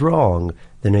thing goes wrong,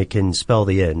 then it can spell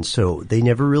the end. So they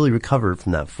never really recovered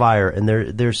from that fire, and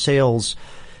their sales,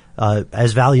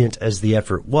 as valiant as the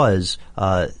effort was,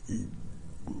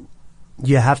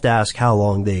 you have to ask how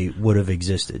long they would have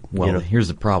existed. Well, here's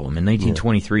the problem. In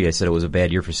 1923, I said it was a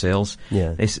bad year for sales.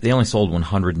 Yeah. They only sold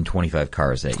 125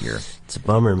 cars that year. It's a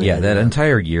bummer, man. Yeah, that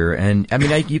entire year. And, I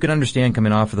mean, you can understand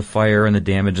coming off of the fire and the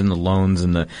damage and the loans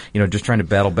and the, just trying to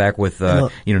battle back with,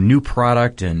 new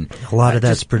product and a lot of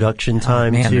that's production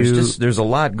time, too. There's a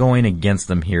lot going against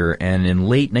them here. And in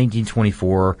late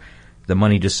 1924, the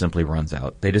money just simply runs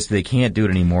out. They can't do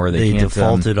it anymore. They can't,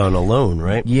 defaulted on a loan,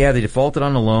 right? Yeah, they defaulted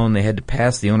on a loan. They had to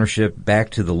pass the ownership back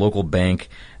to the local bank,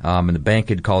 and the bank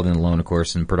had called in a loan, of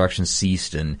course, and production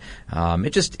ceased, and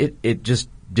it just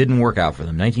didn't work out for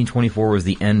them. 1924 was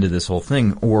the end of this whole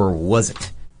thing, or was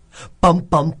it? Bum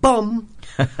bum bum.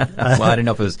 Well, I didn't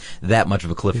know if it was that much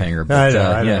of a cliffhanger, but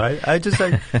I know. I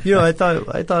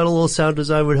thought a little sound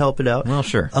design would help it out. Well,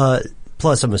 sure.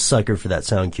 Plus, I'm a sucker for that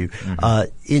sound cue.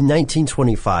 In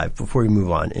 1925, before we move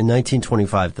on, in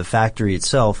 1925, the factory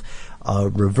itself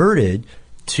reverted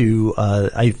to,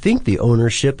 I think, the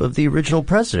ownership of the original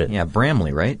president. Yeah,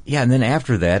 Bramley, right? Yeah, and then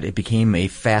after that, it became a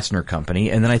fastener company,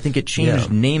 and then I think it changed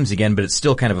names again, but it's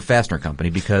still kind of a fastener company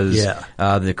because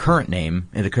the current name,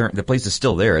 the place is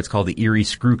still there. It's called the Erie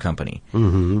Screw Company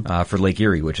for Lake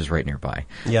Erie, which is right nearby.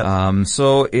 Yep.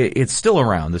 So it's still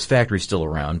around. This factory's still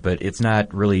around, but it's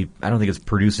not really. I don't think it's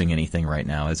producing anything right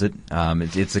now, is it?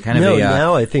 It's a kind of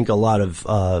now I think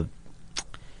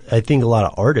a lot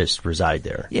of artists reside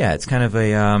there. Yeah, it's kind of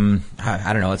a,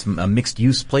 I don't know, it's a mixed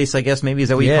use place, I guess, maybe. Is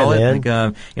that what you call it?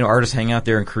 Like, artists hang out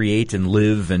there and create and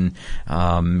live, and,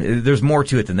 there's more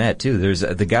to it than that, too. There's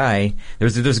a guy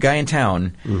in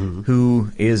town who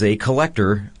is a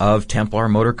collector of Templar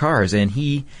motor cars, and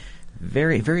he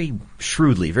very, very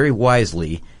shrewdly, very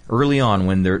wisely, early on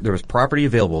when there was property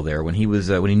available there, when he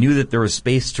knew that there was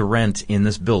space to rent in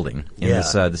this building, in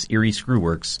this Erie Screw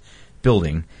Works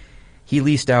building, he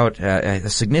leased out a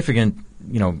significant,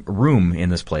 room in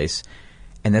this place,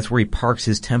 and that's where he parks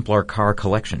his Templar car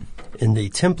collection. In the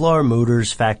Templar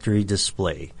Motors factory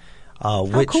display. How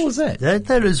cool is that?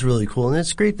 That is really cool, and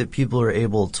it's great that people are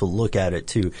able to look at it,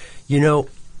 too.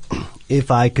 If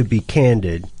I could be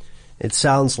candid, it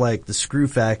sounds like the screw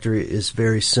factory is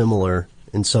very similar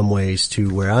in some ways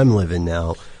to where I'm living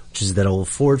now, which is that old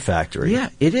Ford factory. Yeah,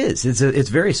 it is. It's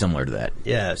very similar to that.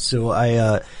 Yeah, so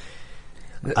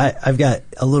I've got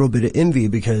a little bit of envy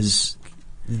because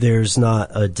there's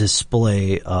not a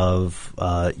display of,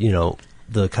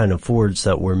 the kind of Fords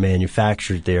that were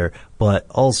manufactured there, but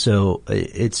also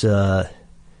it's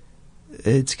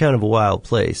it's kind of a wild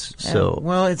place. So,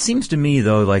 well, it seems to me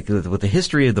though, like with the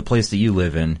history of the place that you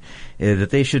live in, that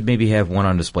they should maybe have one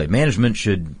on display. Management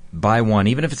should buy one,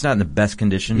 even if it's not in the best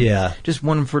condition. Yeah, just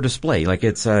one for display. Like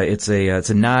it's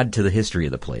a nod to the history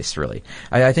of the place. Really,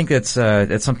 I think that's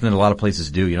something that a lot of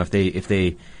places do. You know, if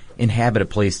they inhabit a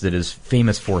place that is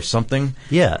famous for something,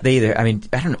 yeah. I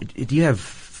don't know. Do you have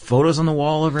photos on the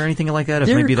wall or anything like that?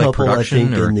 There are maybe a couple, like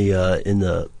production, I think, or? in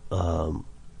the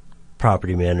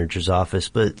property manager's office.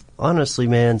 But honestly,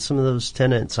 man, some of those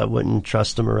tenants, I wouldn't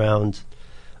trust them around.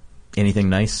 Anything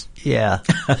nice? Yeah.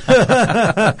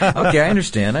 Okay, I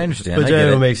understand. But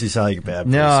that makes you sound like a bad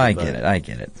person. No, I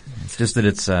get it. It's just that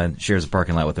it's shares a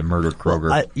parking lot with a murdered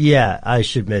Kroger. I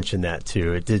should mention that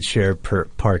too. It did share a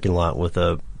parking lot with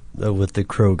the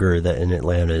Kroger that in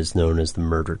Atlanta is known as the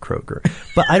murder Kroger.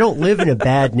 But I don't live in a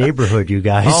bad neighborhood, you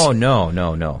guys. Oh, no.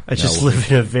 I just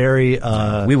live in a very...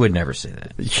 we would never say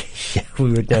that. Yeah,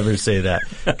 we would never say that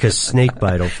because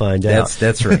Snakebite will find out.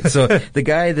 That's right. So the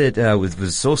guy that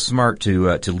was so smart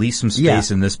to lease some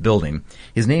space in this building,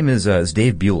 his name is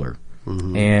Dave Bueller.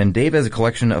 Mm-hmm. And Dave has a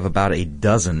collection of about a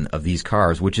dozen of these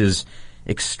cars, which is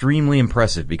extremely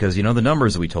impressive because, you know, the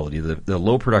numbers that we told you, the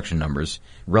low production numbers,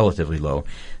 relatively low,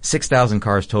 6,000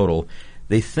 cars total,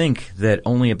 they think that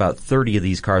only about 30 of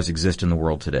these cars exist in the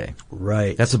world today.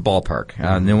 Right. That's a ballpark.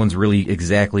 No one's really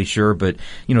exactly sure, but,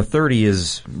 30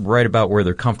 is right about where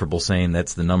they're comfortable saying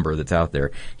that's the number that's out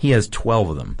there. He has 12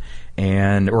 of them.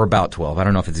 Or about 12. I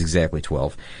don't know if it's exactly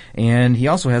 12. And he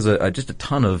also has just a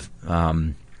ton of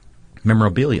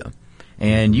memorabilia.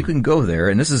 And you can go there,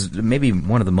 and this is maybe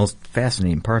one of the most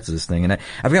fascinating parts of this thing. And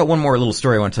I've got one more little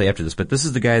story I want to tell you after this, but this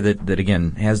is the guy that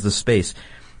again, has the space.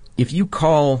 If you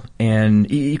call, and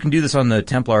you can do this on the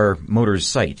Templar Motors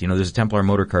site, there's a Templar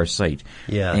Motor Car site.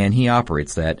 Yeah. And he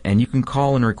operates that, and you can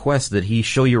call and request that he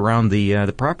show you around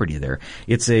the property there.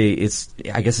 I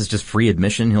guess it's just free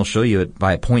admission. He'll show you it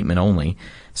by appointment only.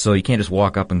 So you can't just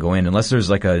walk up and go in unless there's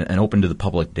like an open to the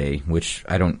public day, which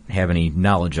I don't have any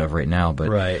knowledge of right now. But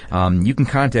right. You can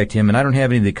contact him, and I don't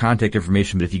have any of the contact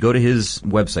information. But if you go to his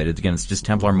website, it's just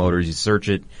Templar Motors. You search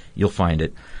it, you'll find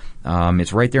it.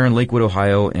 It's right there in Lakewood,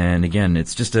 Ohio, and again,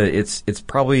 it's just it's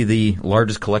probably the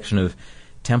largest collection of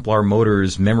Templar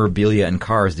Motors memorabilia and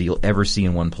cars that you'll ever see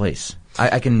in one place.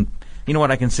 I can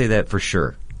say that for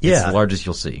sure. Yeah. It's the largest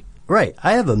you'll see. Right.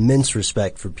 I have immense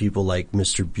respect for people like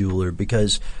Mr. Bueller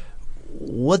because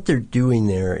what they're doing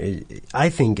there, I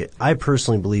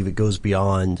personally believe it goes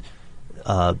beyond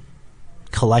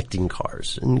collecting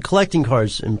cars. And collecting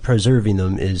cars and preserving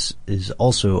them is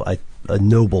also a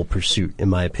noble pursuit, in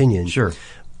my opinion. Sure.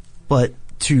 But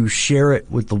to share it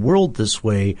with the world this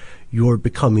way, you're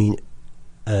becoming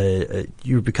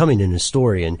an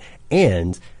historian,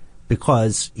 and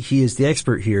because he is the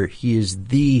expert here, he is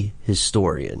the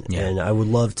historian. Yeah. And I would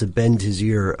love to bend his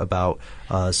ear about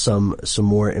some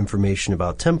more information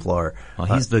about Templar. Well,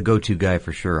 he's the go-to guy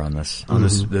for sure on this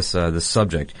this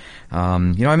subject. I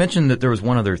mentioned that there was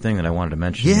one other thing that I wanted to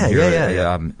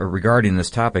mention regarding this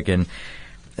topic, and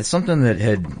it's something that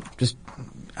had just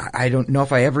I don't know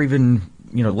if I ever even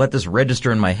let this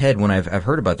register in my head when I've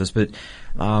heard about this, but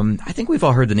I think we've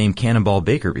all heard the name Cannonball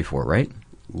Baker before, right?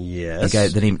 Yes.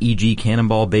 The name E.G.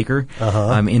 Cannonball Baker. Uh-huh.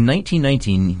 In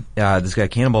 1919, this guy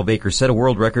Cannonball Baker set a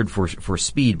world record for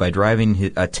speed by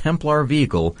driving a Templar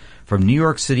vehicle from New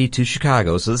York City to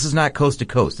Chicago. So this is not coast to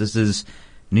coast. This is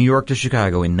New York to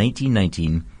Chicago in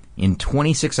 1919 in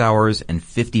 26 hours and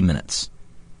 50 minutes.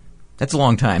 That's a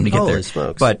long time to get Holy there.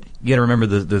 Smokes. But you got to remember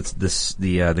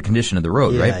the condition of the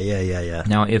road, right? Yeah.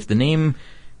 Now, if the name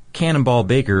Cannonball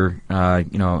Baker,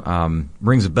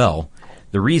 rings a bell,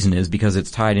 the reason is because it's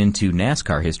tied into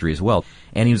NASCAR history as well.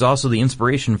 And he was also the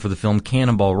inspiration for the film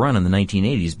Cannonball Run in the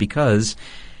 1980s because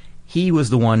he was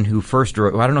the one who first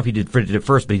drove. Well, I don't know if he did it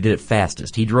first, but he did it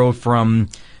fastest. He drove from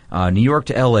New York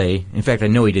to L.A. In fact, I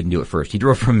know he didn't do it first. He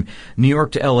drove from New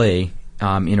York to L.A.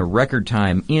 In a record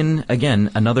time in,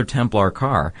 again, another Templar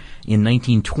car in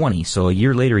 1920. So a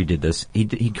year later he did this.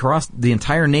 He crossed the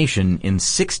entire nation in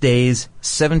 6 days,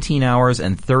 17 hours,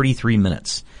 and 33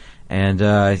 minutes. And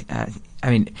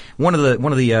one of the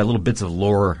little bits of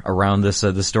lore around this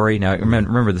story. Now,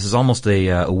 remember, this is almost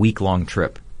a week-long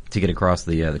trip to get across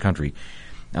the country.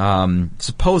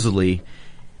 Supposedly,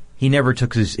 he never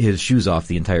took his shoes off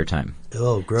the entire time.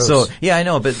 Oh, gross. So, yeah, I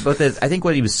know, but I think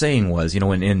what he was saying was,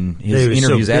 when in his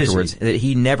interviews afterwards, that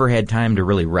he never had time to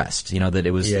really rest. That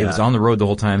it was on the road the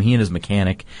whole time. He and his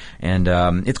mechanic, and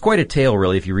it's quite a tale,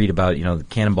 really, if you read about the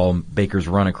Cannonball Baker's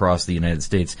run across the United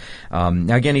States.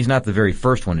 Now, again, he's not the very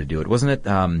first one to do it, wasn't it?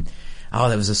 Oh,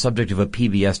 that was the subject of a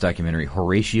PBS documentary,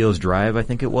 Horatio's Drive, I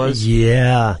think it was.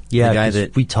 Yeah, The guy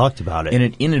that we talked about it. And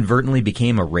it inadvertently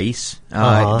became a race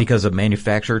because a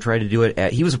manufacturer tried to do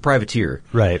it. He was a privateer.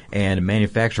 Right. And a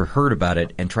manufacturer heard about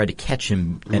it and tried to catch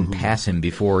him and pass him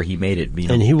before he made it. You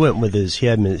know. And he went with he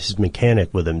had his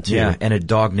mechanic with him, too. Yeah, and a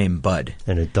dog named Bud.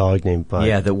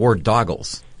 Yeah, that wore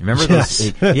doggles. Remember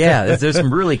those? Yes. Yeah, there's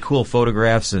some really cool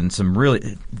photographs and some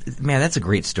really... Man, that's a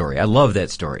great story. I love that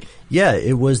story. Yeah,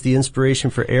 it was the inspiration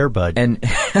for Air Bud. And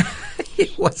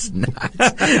it was not.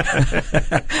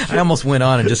 I almost went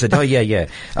on and just said, oh, yeah.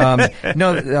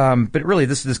 But really,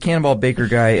 this Cannonball Baker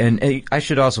guy, and I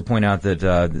should also point out that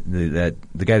the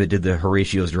guy that did the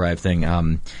Horatio's Drive thing,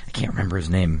 I can't remember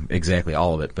his name exactly,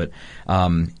 all of it, but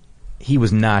he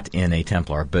was not in a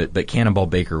Templar, but Cannonball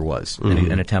Baker was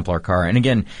in a Templar car. And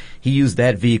again, he used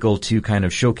that vehicle to kind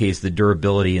of showcase the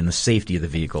durability and the safety of the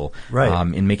vehicle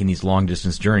in making these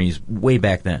long-distance journeys way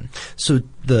back then. So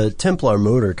the Templar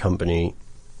Motor Company,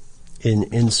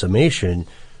 in summation,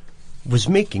 was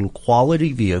making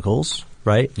quality vehicles,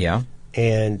 right? Yeah.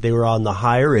 And they were on the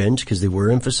higher end because they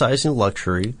were emphasizing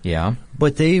luxury. Yeah.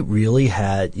 But they really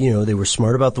had, they were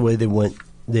smart about the way they went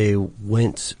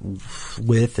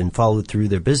with and followed through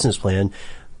their business plan.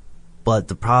 But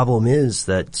the problem is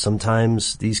that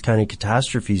sometimes these kind of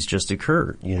catastrophes just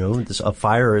occur. A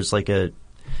fire is like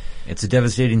it's a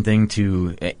devastating thing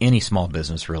to any small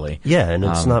business, really. Yeah, and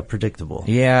it's not predictable.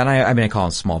 Yeah, and I call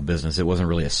it small business. It wasn't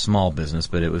really a small business,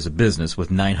 but it was a business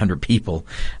with 900 people.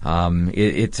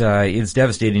 It's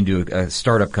devastating to a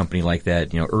startup company like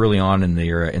that. Early on in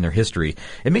their history.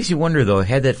 It makes you wonder, though,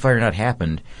 had that fire not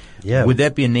happened, would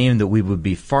that be a name that we would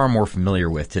be far more familiar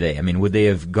with today? I mean, would they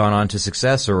have gone on to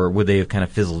success, or would they have kind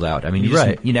of fizzled out? I mean,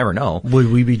 you never know.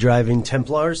 Would we be driving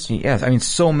Templars? Yes, I mean,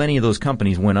 so many of those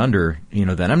companies went under.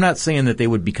 Then I'm not saying that they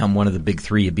would become one of the big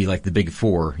three. It'd be like the big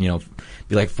four.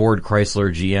 Be like Ford, Chrysler,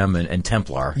 GM, and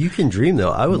Templar. You can dream,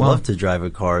 though. I would love to drive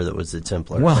a car that was a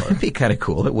Templar. Well, car. it'd be kind of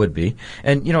cool. It would be.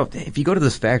 And if you go to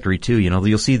this factory too,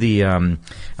 you'll see the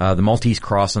Maltese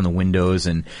cross on the windows,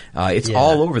 and it's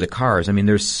all over the cars. I mean,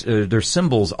 there's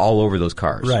symbols all over those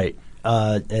cars. Right.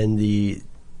 And the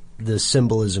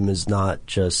symbolism is not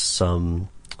just some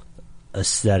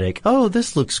aesthetic. Oh,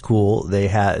 this looks cool.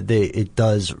 It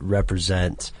does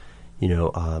represent,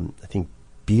 I think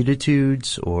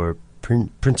beatitudes or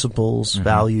principles,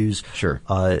 values,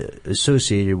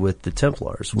 associated with the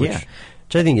Templars, which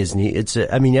I think is neat.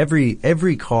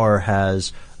 Every car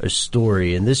has a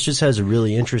story, and this just has a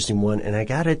really interesting one. And I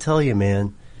gotta tell you,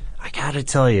 man,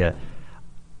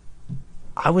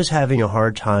 I was having a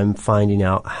hard time finding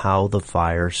out how the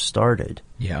fire started.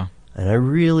 Yeah. And I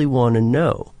really want to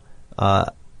know.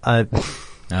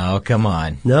 Oh, come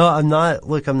on. No, I'm not.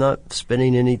 Look, I'm not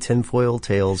spinning any tinfoil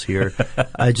tales here.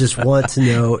 I just want to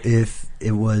know if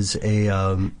it was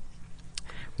a,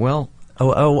 well,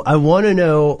 I want to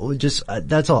know,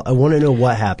 that's all. I want to know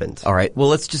what happened. All right. Well,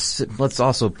 let's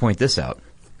also point this out.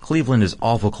 Cleveland is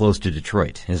awful close to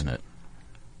Detroit, isn't it?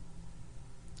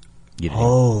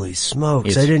 Holy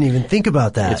smokes. I didn't even think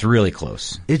about that. It's really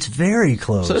close. It's very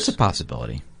close. So it's a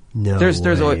possibility. No there's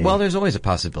way. There's always a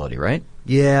possibility, right?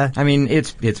 Yeah. I mean,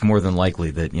 it's more than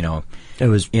likely that, it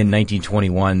was in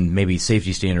 1921, maybe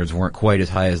safety standards weren't quite as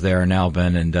high as they are now,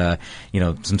 Ben, and,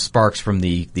 some sparks from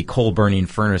the coal burning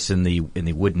furnace in the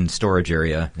wooden storage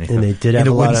area. And they did have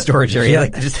a lot of storage area.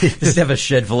 Like just have a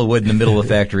shed full of wood in the middle of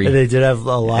the factory. And they did have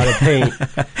a lot of paint.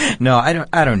 No, I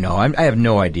don't know. I have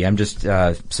no idea. I'm just,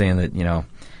 saying that,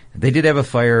 they did have a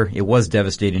fire. It was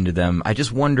devastating to them. I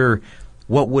just wonder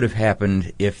what would have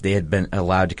happened if they had been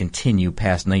allowed to continue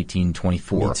past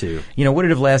 1924? Me too. Would it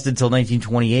have lasted until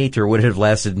 1928, or would it have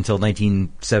lasted until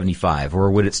 1975, or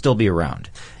would it still be around?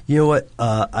 You know what?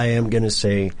 I am going to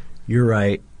say you're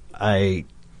right. I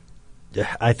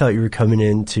thought you were coming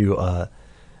in to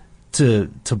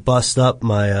bust up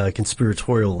my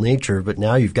conspiratorial nature, but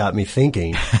now you've got me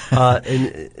thinking.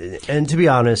 And to be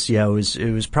honest, it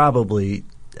was probably,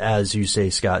 as you say,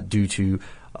 Scott, due to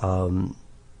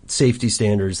safety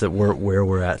standards that weren't where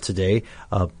we're at today.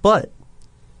 But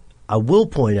I will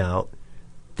point out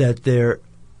that there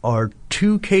are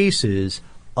two cases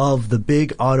of the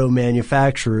big auto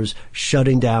manufacturers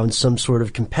shutting down some sort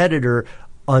of competitor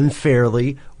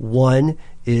unfairly. One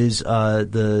is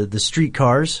the street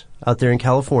cars out there in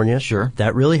California. Sure.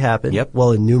 That really happened. Yep.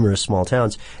 Well, in numerous small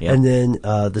towns. Yep. And then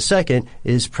the second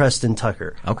is Preston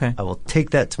Tucker. Okay. I will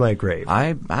take that to my grave.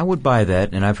 I would buy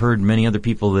that, and I've heard many other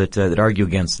people that argue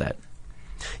against that.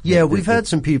 Yeah, we've had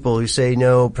some people who say,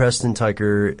 no, Preston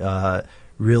Tucker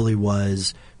really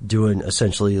was doing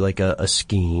essentially like a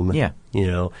scheme. Yeah. You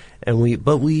know, and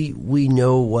we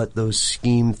know what those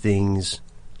scheme things,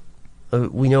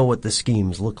 we know what the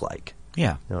schemes look like.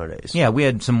 Yeah. Nowadays. Yeah, we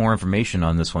had some more information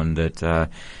on this one that,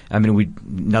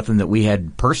 nothing that we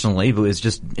had personally, but it's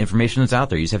just information that's out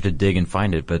there. You just have to dig and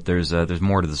find it, but there's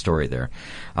more to the story there.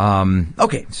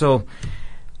 Okay, so,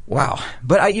 wow.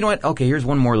 But you know what? Okay, here's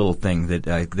one more little thing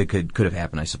that could have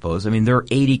happened, I suppose. I mean, there are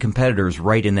 80 competitors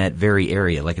right in that very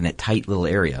area, like in that tight little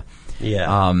area.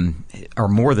 Yeah. Or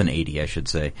more than 80, I should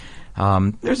say.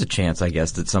 There's a chance, I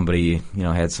guess, that somebody,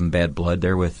 had some bad blood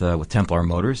there with Templar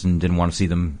Motors and didn't want to see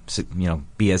them,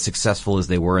 be as successful as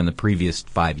they were in the previous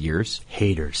 5 years.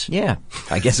 Haters. Yeah.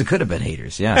 I guess it could have been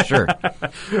haters. Yeah, sure.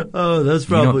 Oh, that's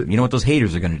probably... You know what those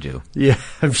haters are going to do. Yeah,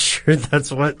 I'm sure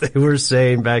that's what they were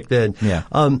saying back then. Yeah.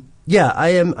 Yeah, I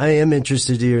am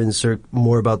interested to hear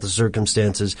more about the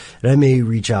circumstances, and I may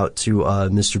reach out to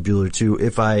Mr. Bueller too.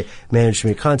 If I manage to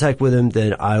make contact with him,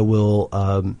 then I will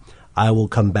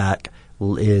come back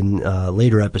in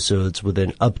later episodes with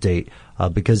an update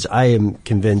because I am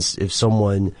convinced if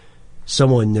someone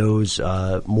knows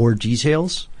more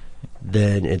details,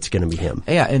 then it's going to be him.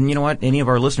 Yeah, and you know what? Any of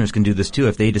our listeners can do this too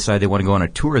if they decide they want to go on a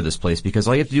tour of this place, because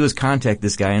all you have to do is contact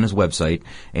this guy on his website,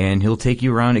 and he'll take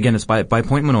you around. Again, it's by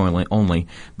appointment only,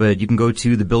 but you can go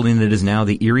to the building that is now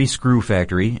the Erie Screw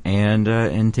Factory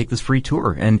and take this free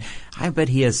tour. And I bet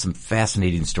he has some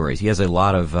fascinating stories. He has a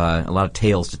lot of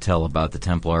tales to tell about the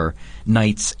Templar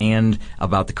Knights and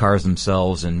about the cars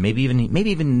themselves, and maybe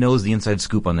even knows the inside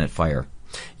scoop on that fire.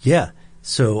 Yeah.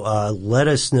 So let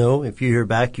us know if you hear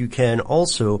back. You can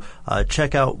also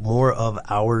check out more of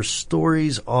our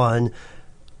stories on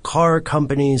car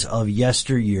companies of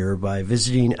yesteryear by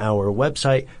visiting our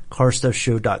website,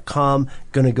 carstuffshow.com.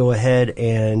 Going to go ahead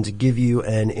and give you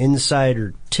an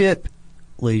insider tip,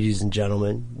 ladies and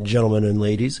gentlemen and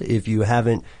ladies, if you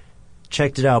haven't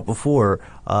checked it out before.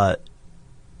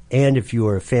 And if you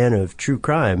are a fan of true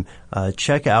crime,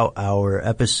 check out our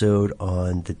episode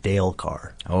on the Dale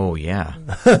car. Oh, yeah.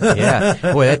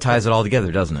 Yeah. Boy, that ties it all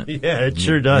together, doesn't it? Yeah, it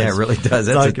sure does. Yeah, it really does.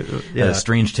 That's a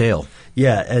strange tale.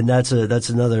 Yeah, and that's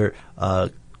another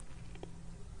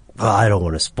I don't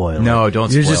want to spoil it. No, don't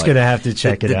spoil it. You're just going to have to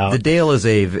check it out. The Dale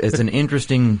it's an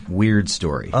interesting, weird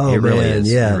story. Oh, it really man,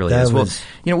 is. Yeah, it really is. Well,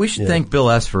 we should thank Bill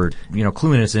S. for,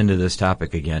 cluing us into this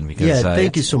topic again, because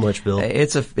thank you so much, Bill.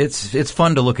 It's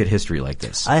fun to look at history like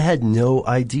this. I had no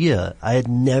idea. I had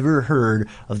never heard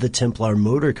of the Templar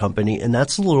Motor Company, and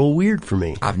that's a little weird for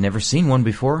me. I've never seen one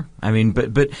before. I mean,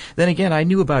 but then again, I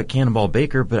knew about Cannonball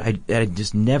Baker, but I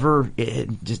just never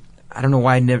I don't know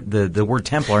why the word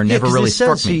Templar never really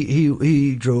struck me.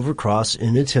 He drove across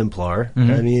in a Templar.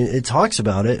 Mm-hmm. I mean, it talks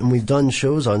about it, and we've done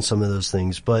shows on some of those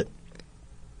things. But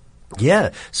yeah,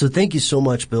 so thank you so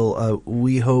much, Bill.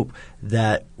 We hope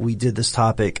that we did this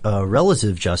topic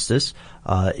relative justice.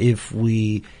 If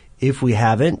we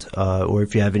haven't, or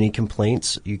if you have any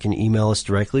complaints, you can email us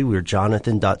directly. We're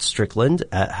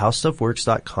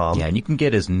jonathan.strickland@howstuffworks.com. Yeah, and you can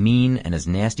get as mean and as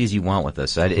nasty as you want with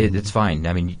us. It's fine.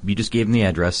 I mean, you just gave them the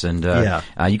address, and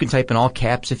you can type in all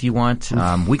caps if you want.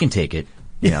 We can take it.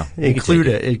 Include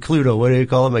a, what do you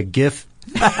call them, a GIF?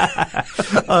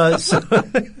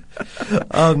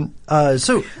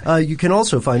 So you can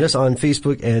also find us on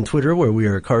Facebook and Twitter, where we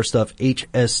are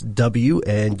CarStuffHSW,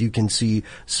 and you can see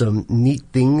some neat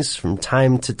things from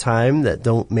time to time that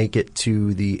don't make it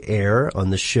to the air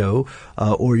on the show,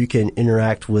 or you can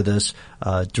interact with us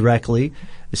directly,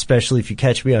 especially if you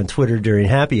catch me on Twitter during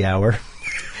happy hour.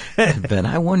 Ben,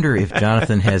 I wonder if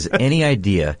Jonathan has any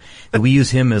idea that we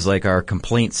use him as like our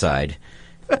complaint side.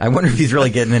 I wonder if he's really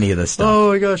getting any of this stuff. Oh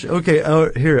my gosh. Okay.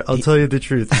 Here, I'll tell you the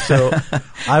truth. So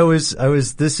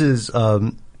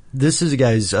this is a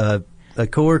guy's, a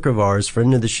coworker of ours,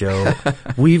 friend of the show.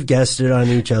 We've guested on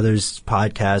each other's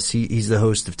podcasts. He's the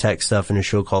host of Tech Stuff in a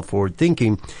show called Forward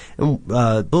Thinking. And,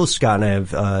 both Scott and I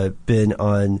have, been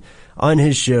on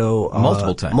his show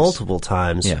multiple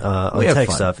times on Tech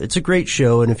Stuff. It's a great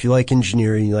show, and if you like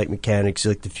engineering, you like mechanics,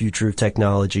 you like the future of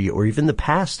technology, or even the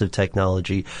past of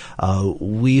technology,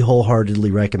 we wholeheartedly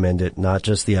recommend it, not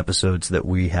just the episodes that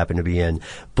we happen to be in.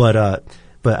 But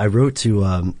I wrote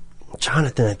to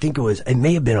Jonathan, I think it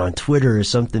may have been on Twitter or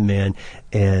something, man,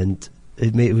 and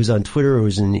it was on Twitter or it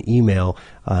was in an email,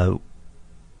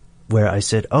 where I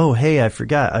said, oh, hey, I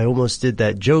forgot. I almost did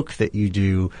that joke that you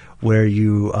do where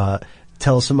you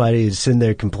tell somebody to send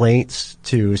their complaints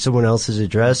to someone else's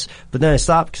address. But then I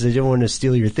stopped because I didn't want to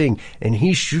steal your thing. And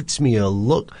he shoots me a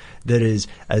look that is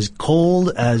as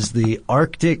cold as the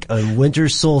Arctic on winter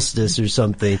solstice or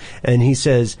something. And he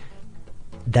says,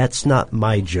 that's not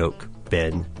my joke,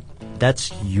 Ben.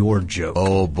 That's your joke.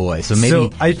 Oh boy. So maybe.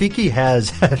 So I think he has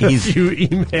had a few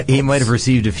emails. He might have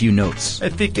received a few notes. I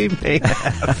think he may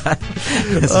have.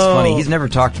 This is funny. He's never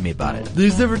talked to me about it.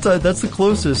 He's never talked. That's the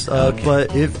closest. Okay.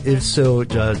 But if so,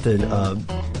 Jonathan,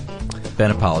 Ben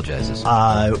apologizes.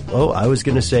 I was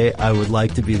going to say I would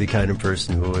like to be the kind of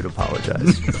person who would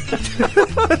apologize.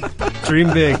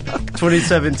 Dream big,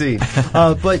 2017.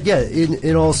 But yeah,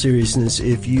 in all seriousness,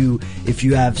 if you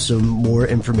have some more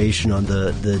information on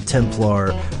the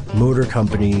Templar Motor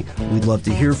Company, we'd love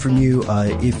to hear from you.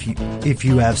 If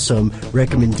you have some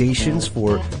recommendations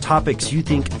for topics you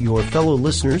think your fellow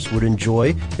listeners would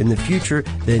enjoy in the future,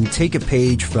 then take a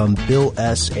page from Bill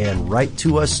S. and write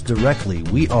to us directly.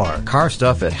 We are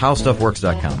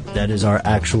carstuff@howstuffworks.com. That is our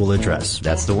actual address.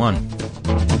 That's the one.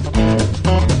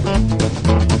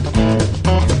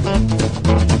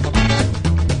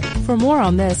 For more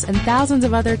on this and thousands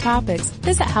of other topics,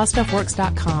 visit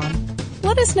howstuffworks.com.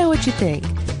 Let us know what you think.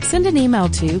 Send an email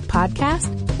to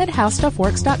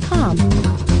podcast@howstuffworks.com.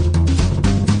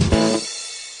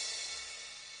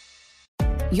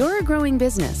 You're a growing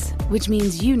business, which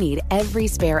means you need every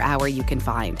spare hour you can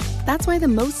find. That's why the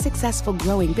most successful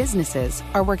growing businesses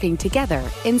are working together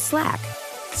in Slack.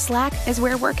 Slack is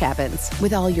where work happens,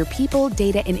 with all your people,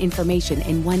 data, and information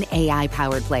in one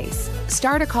AI-powered place.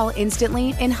 Start a call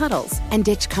instantly in huddles and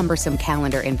ditch cumbersome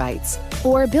calendar invites.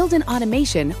 Or build an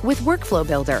automation with Workflow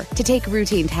Builder to take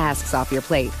routine tasks off your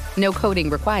plate. No coding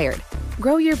required.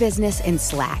 Grow your business in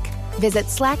Slack. Visit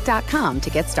slack.com to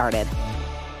get started.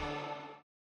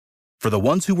 For the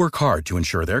ones who work hard to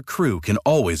ensure their crew can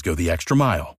always go the extra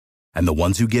mile, and the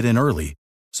ones who get in early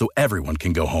so everyone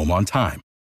can go home on time,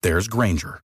 there's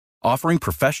Grainger, offering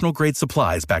professional-grade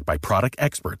supplies backed by product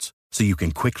experts so you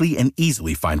can quickly and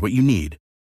easily find what you need.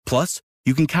 Plus,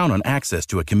 you can count on access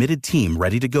to a committed team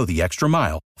ready to go the extra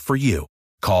mile for you.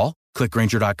 Call, click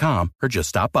Grainger.com, or just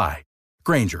stop by.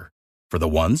 Grainger, for the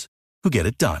ones who get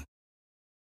it done.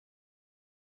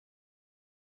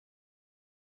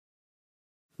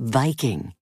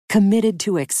 Viking, committed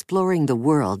to exploring the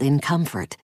world in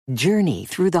comfort. Journey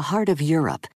through the heart of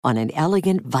Europe on an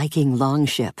elegant Viking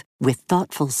longship with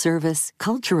thoughtful service,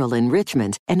 cultural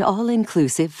enrichment, and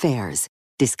all-inclusive fares.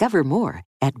 Discover more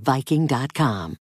at Viking.com.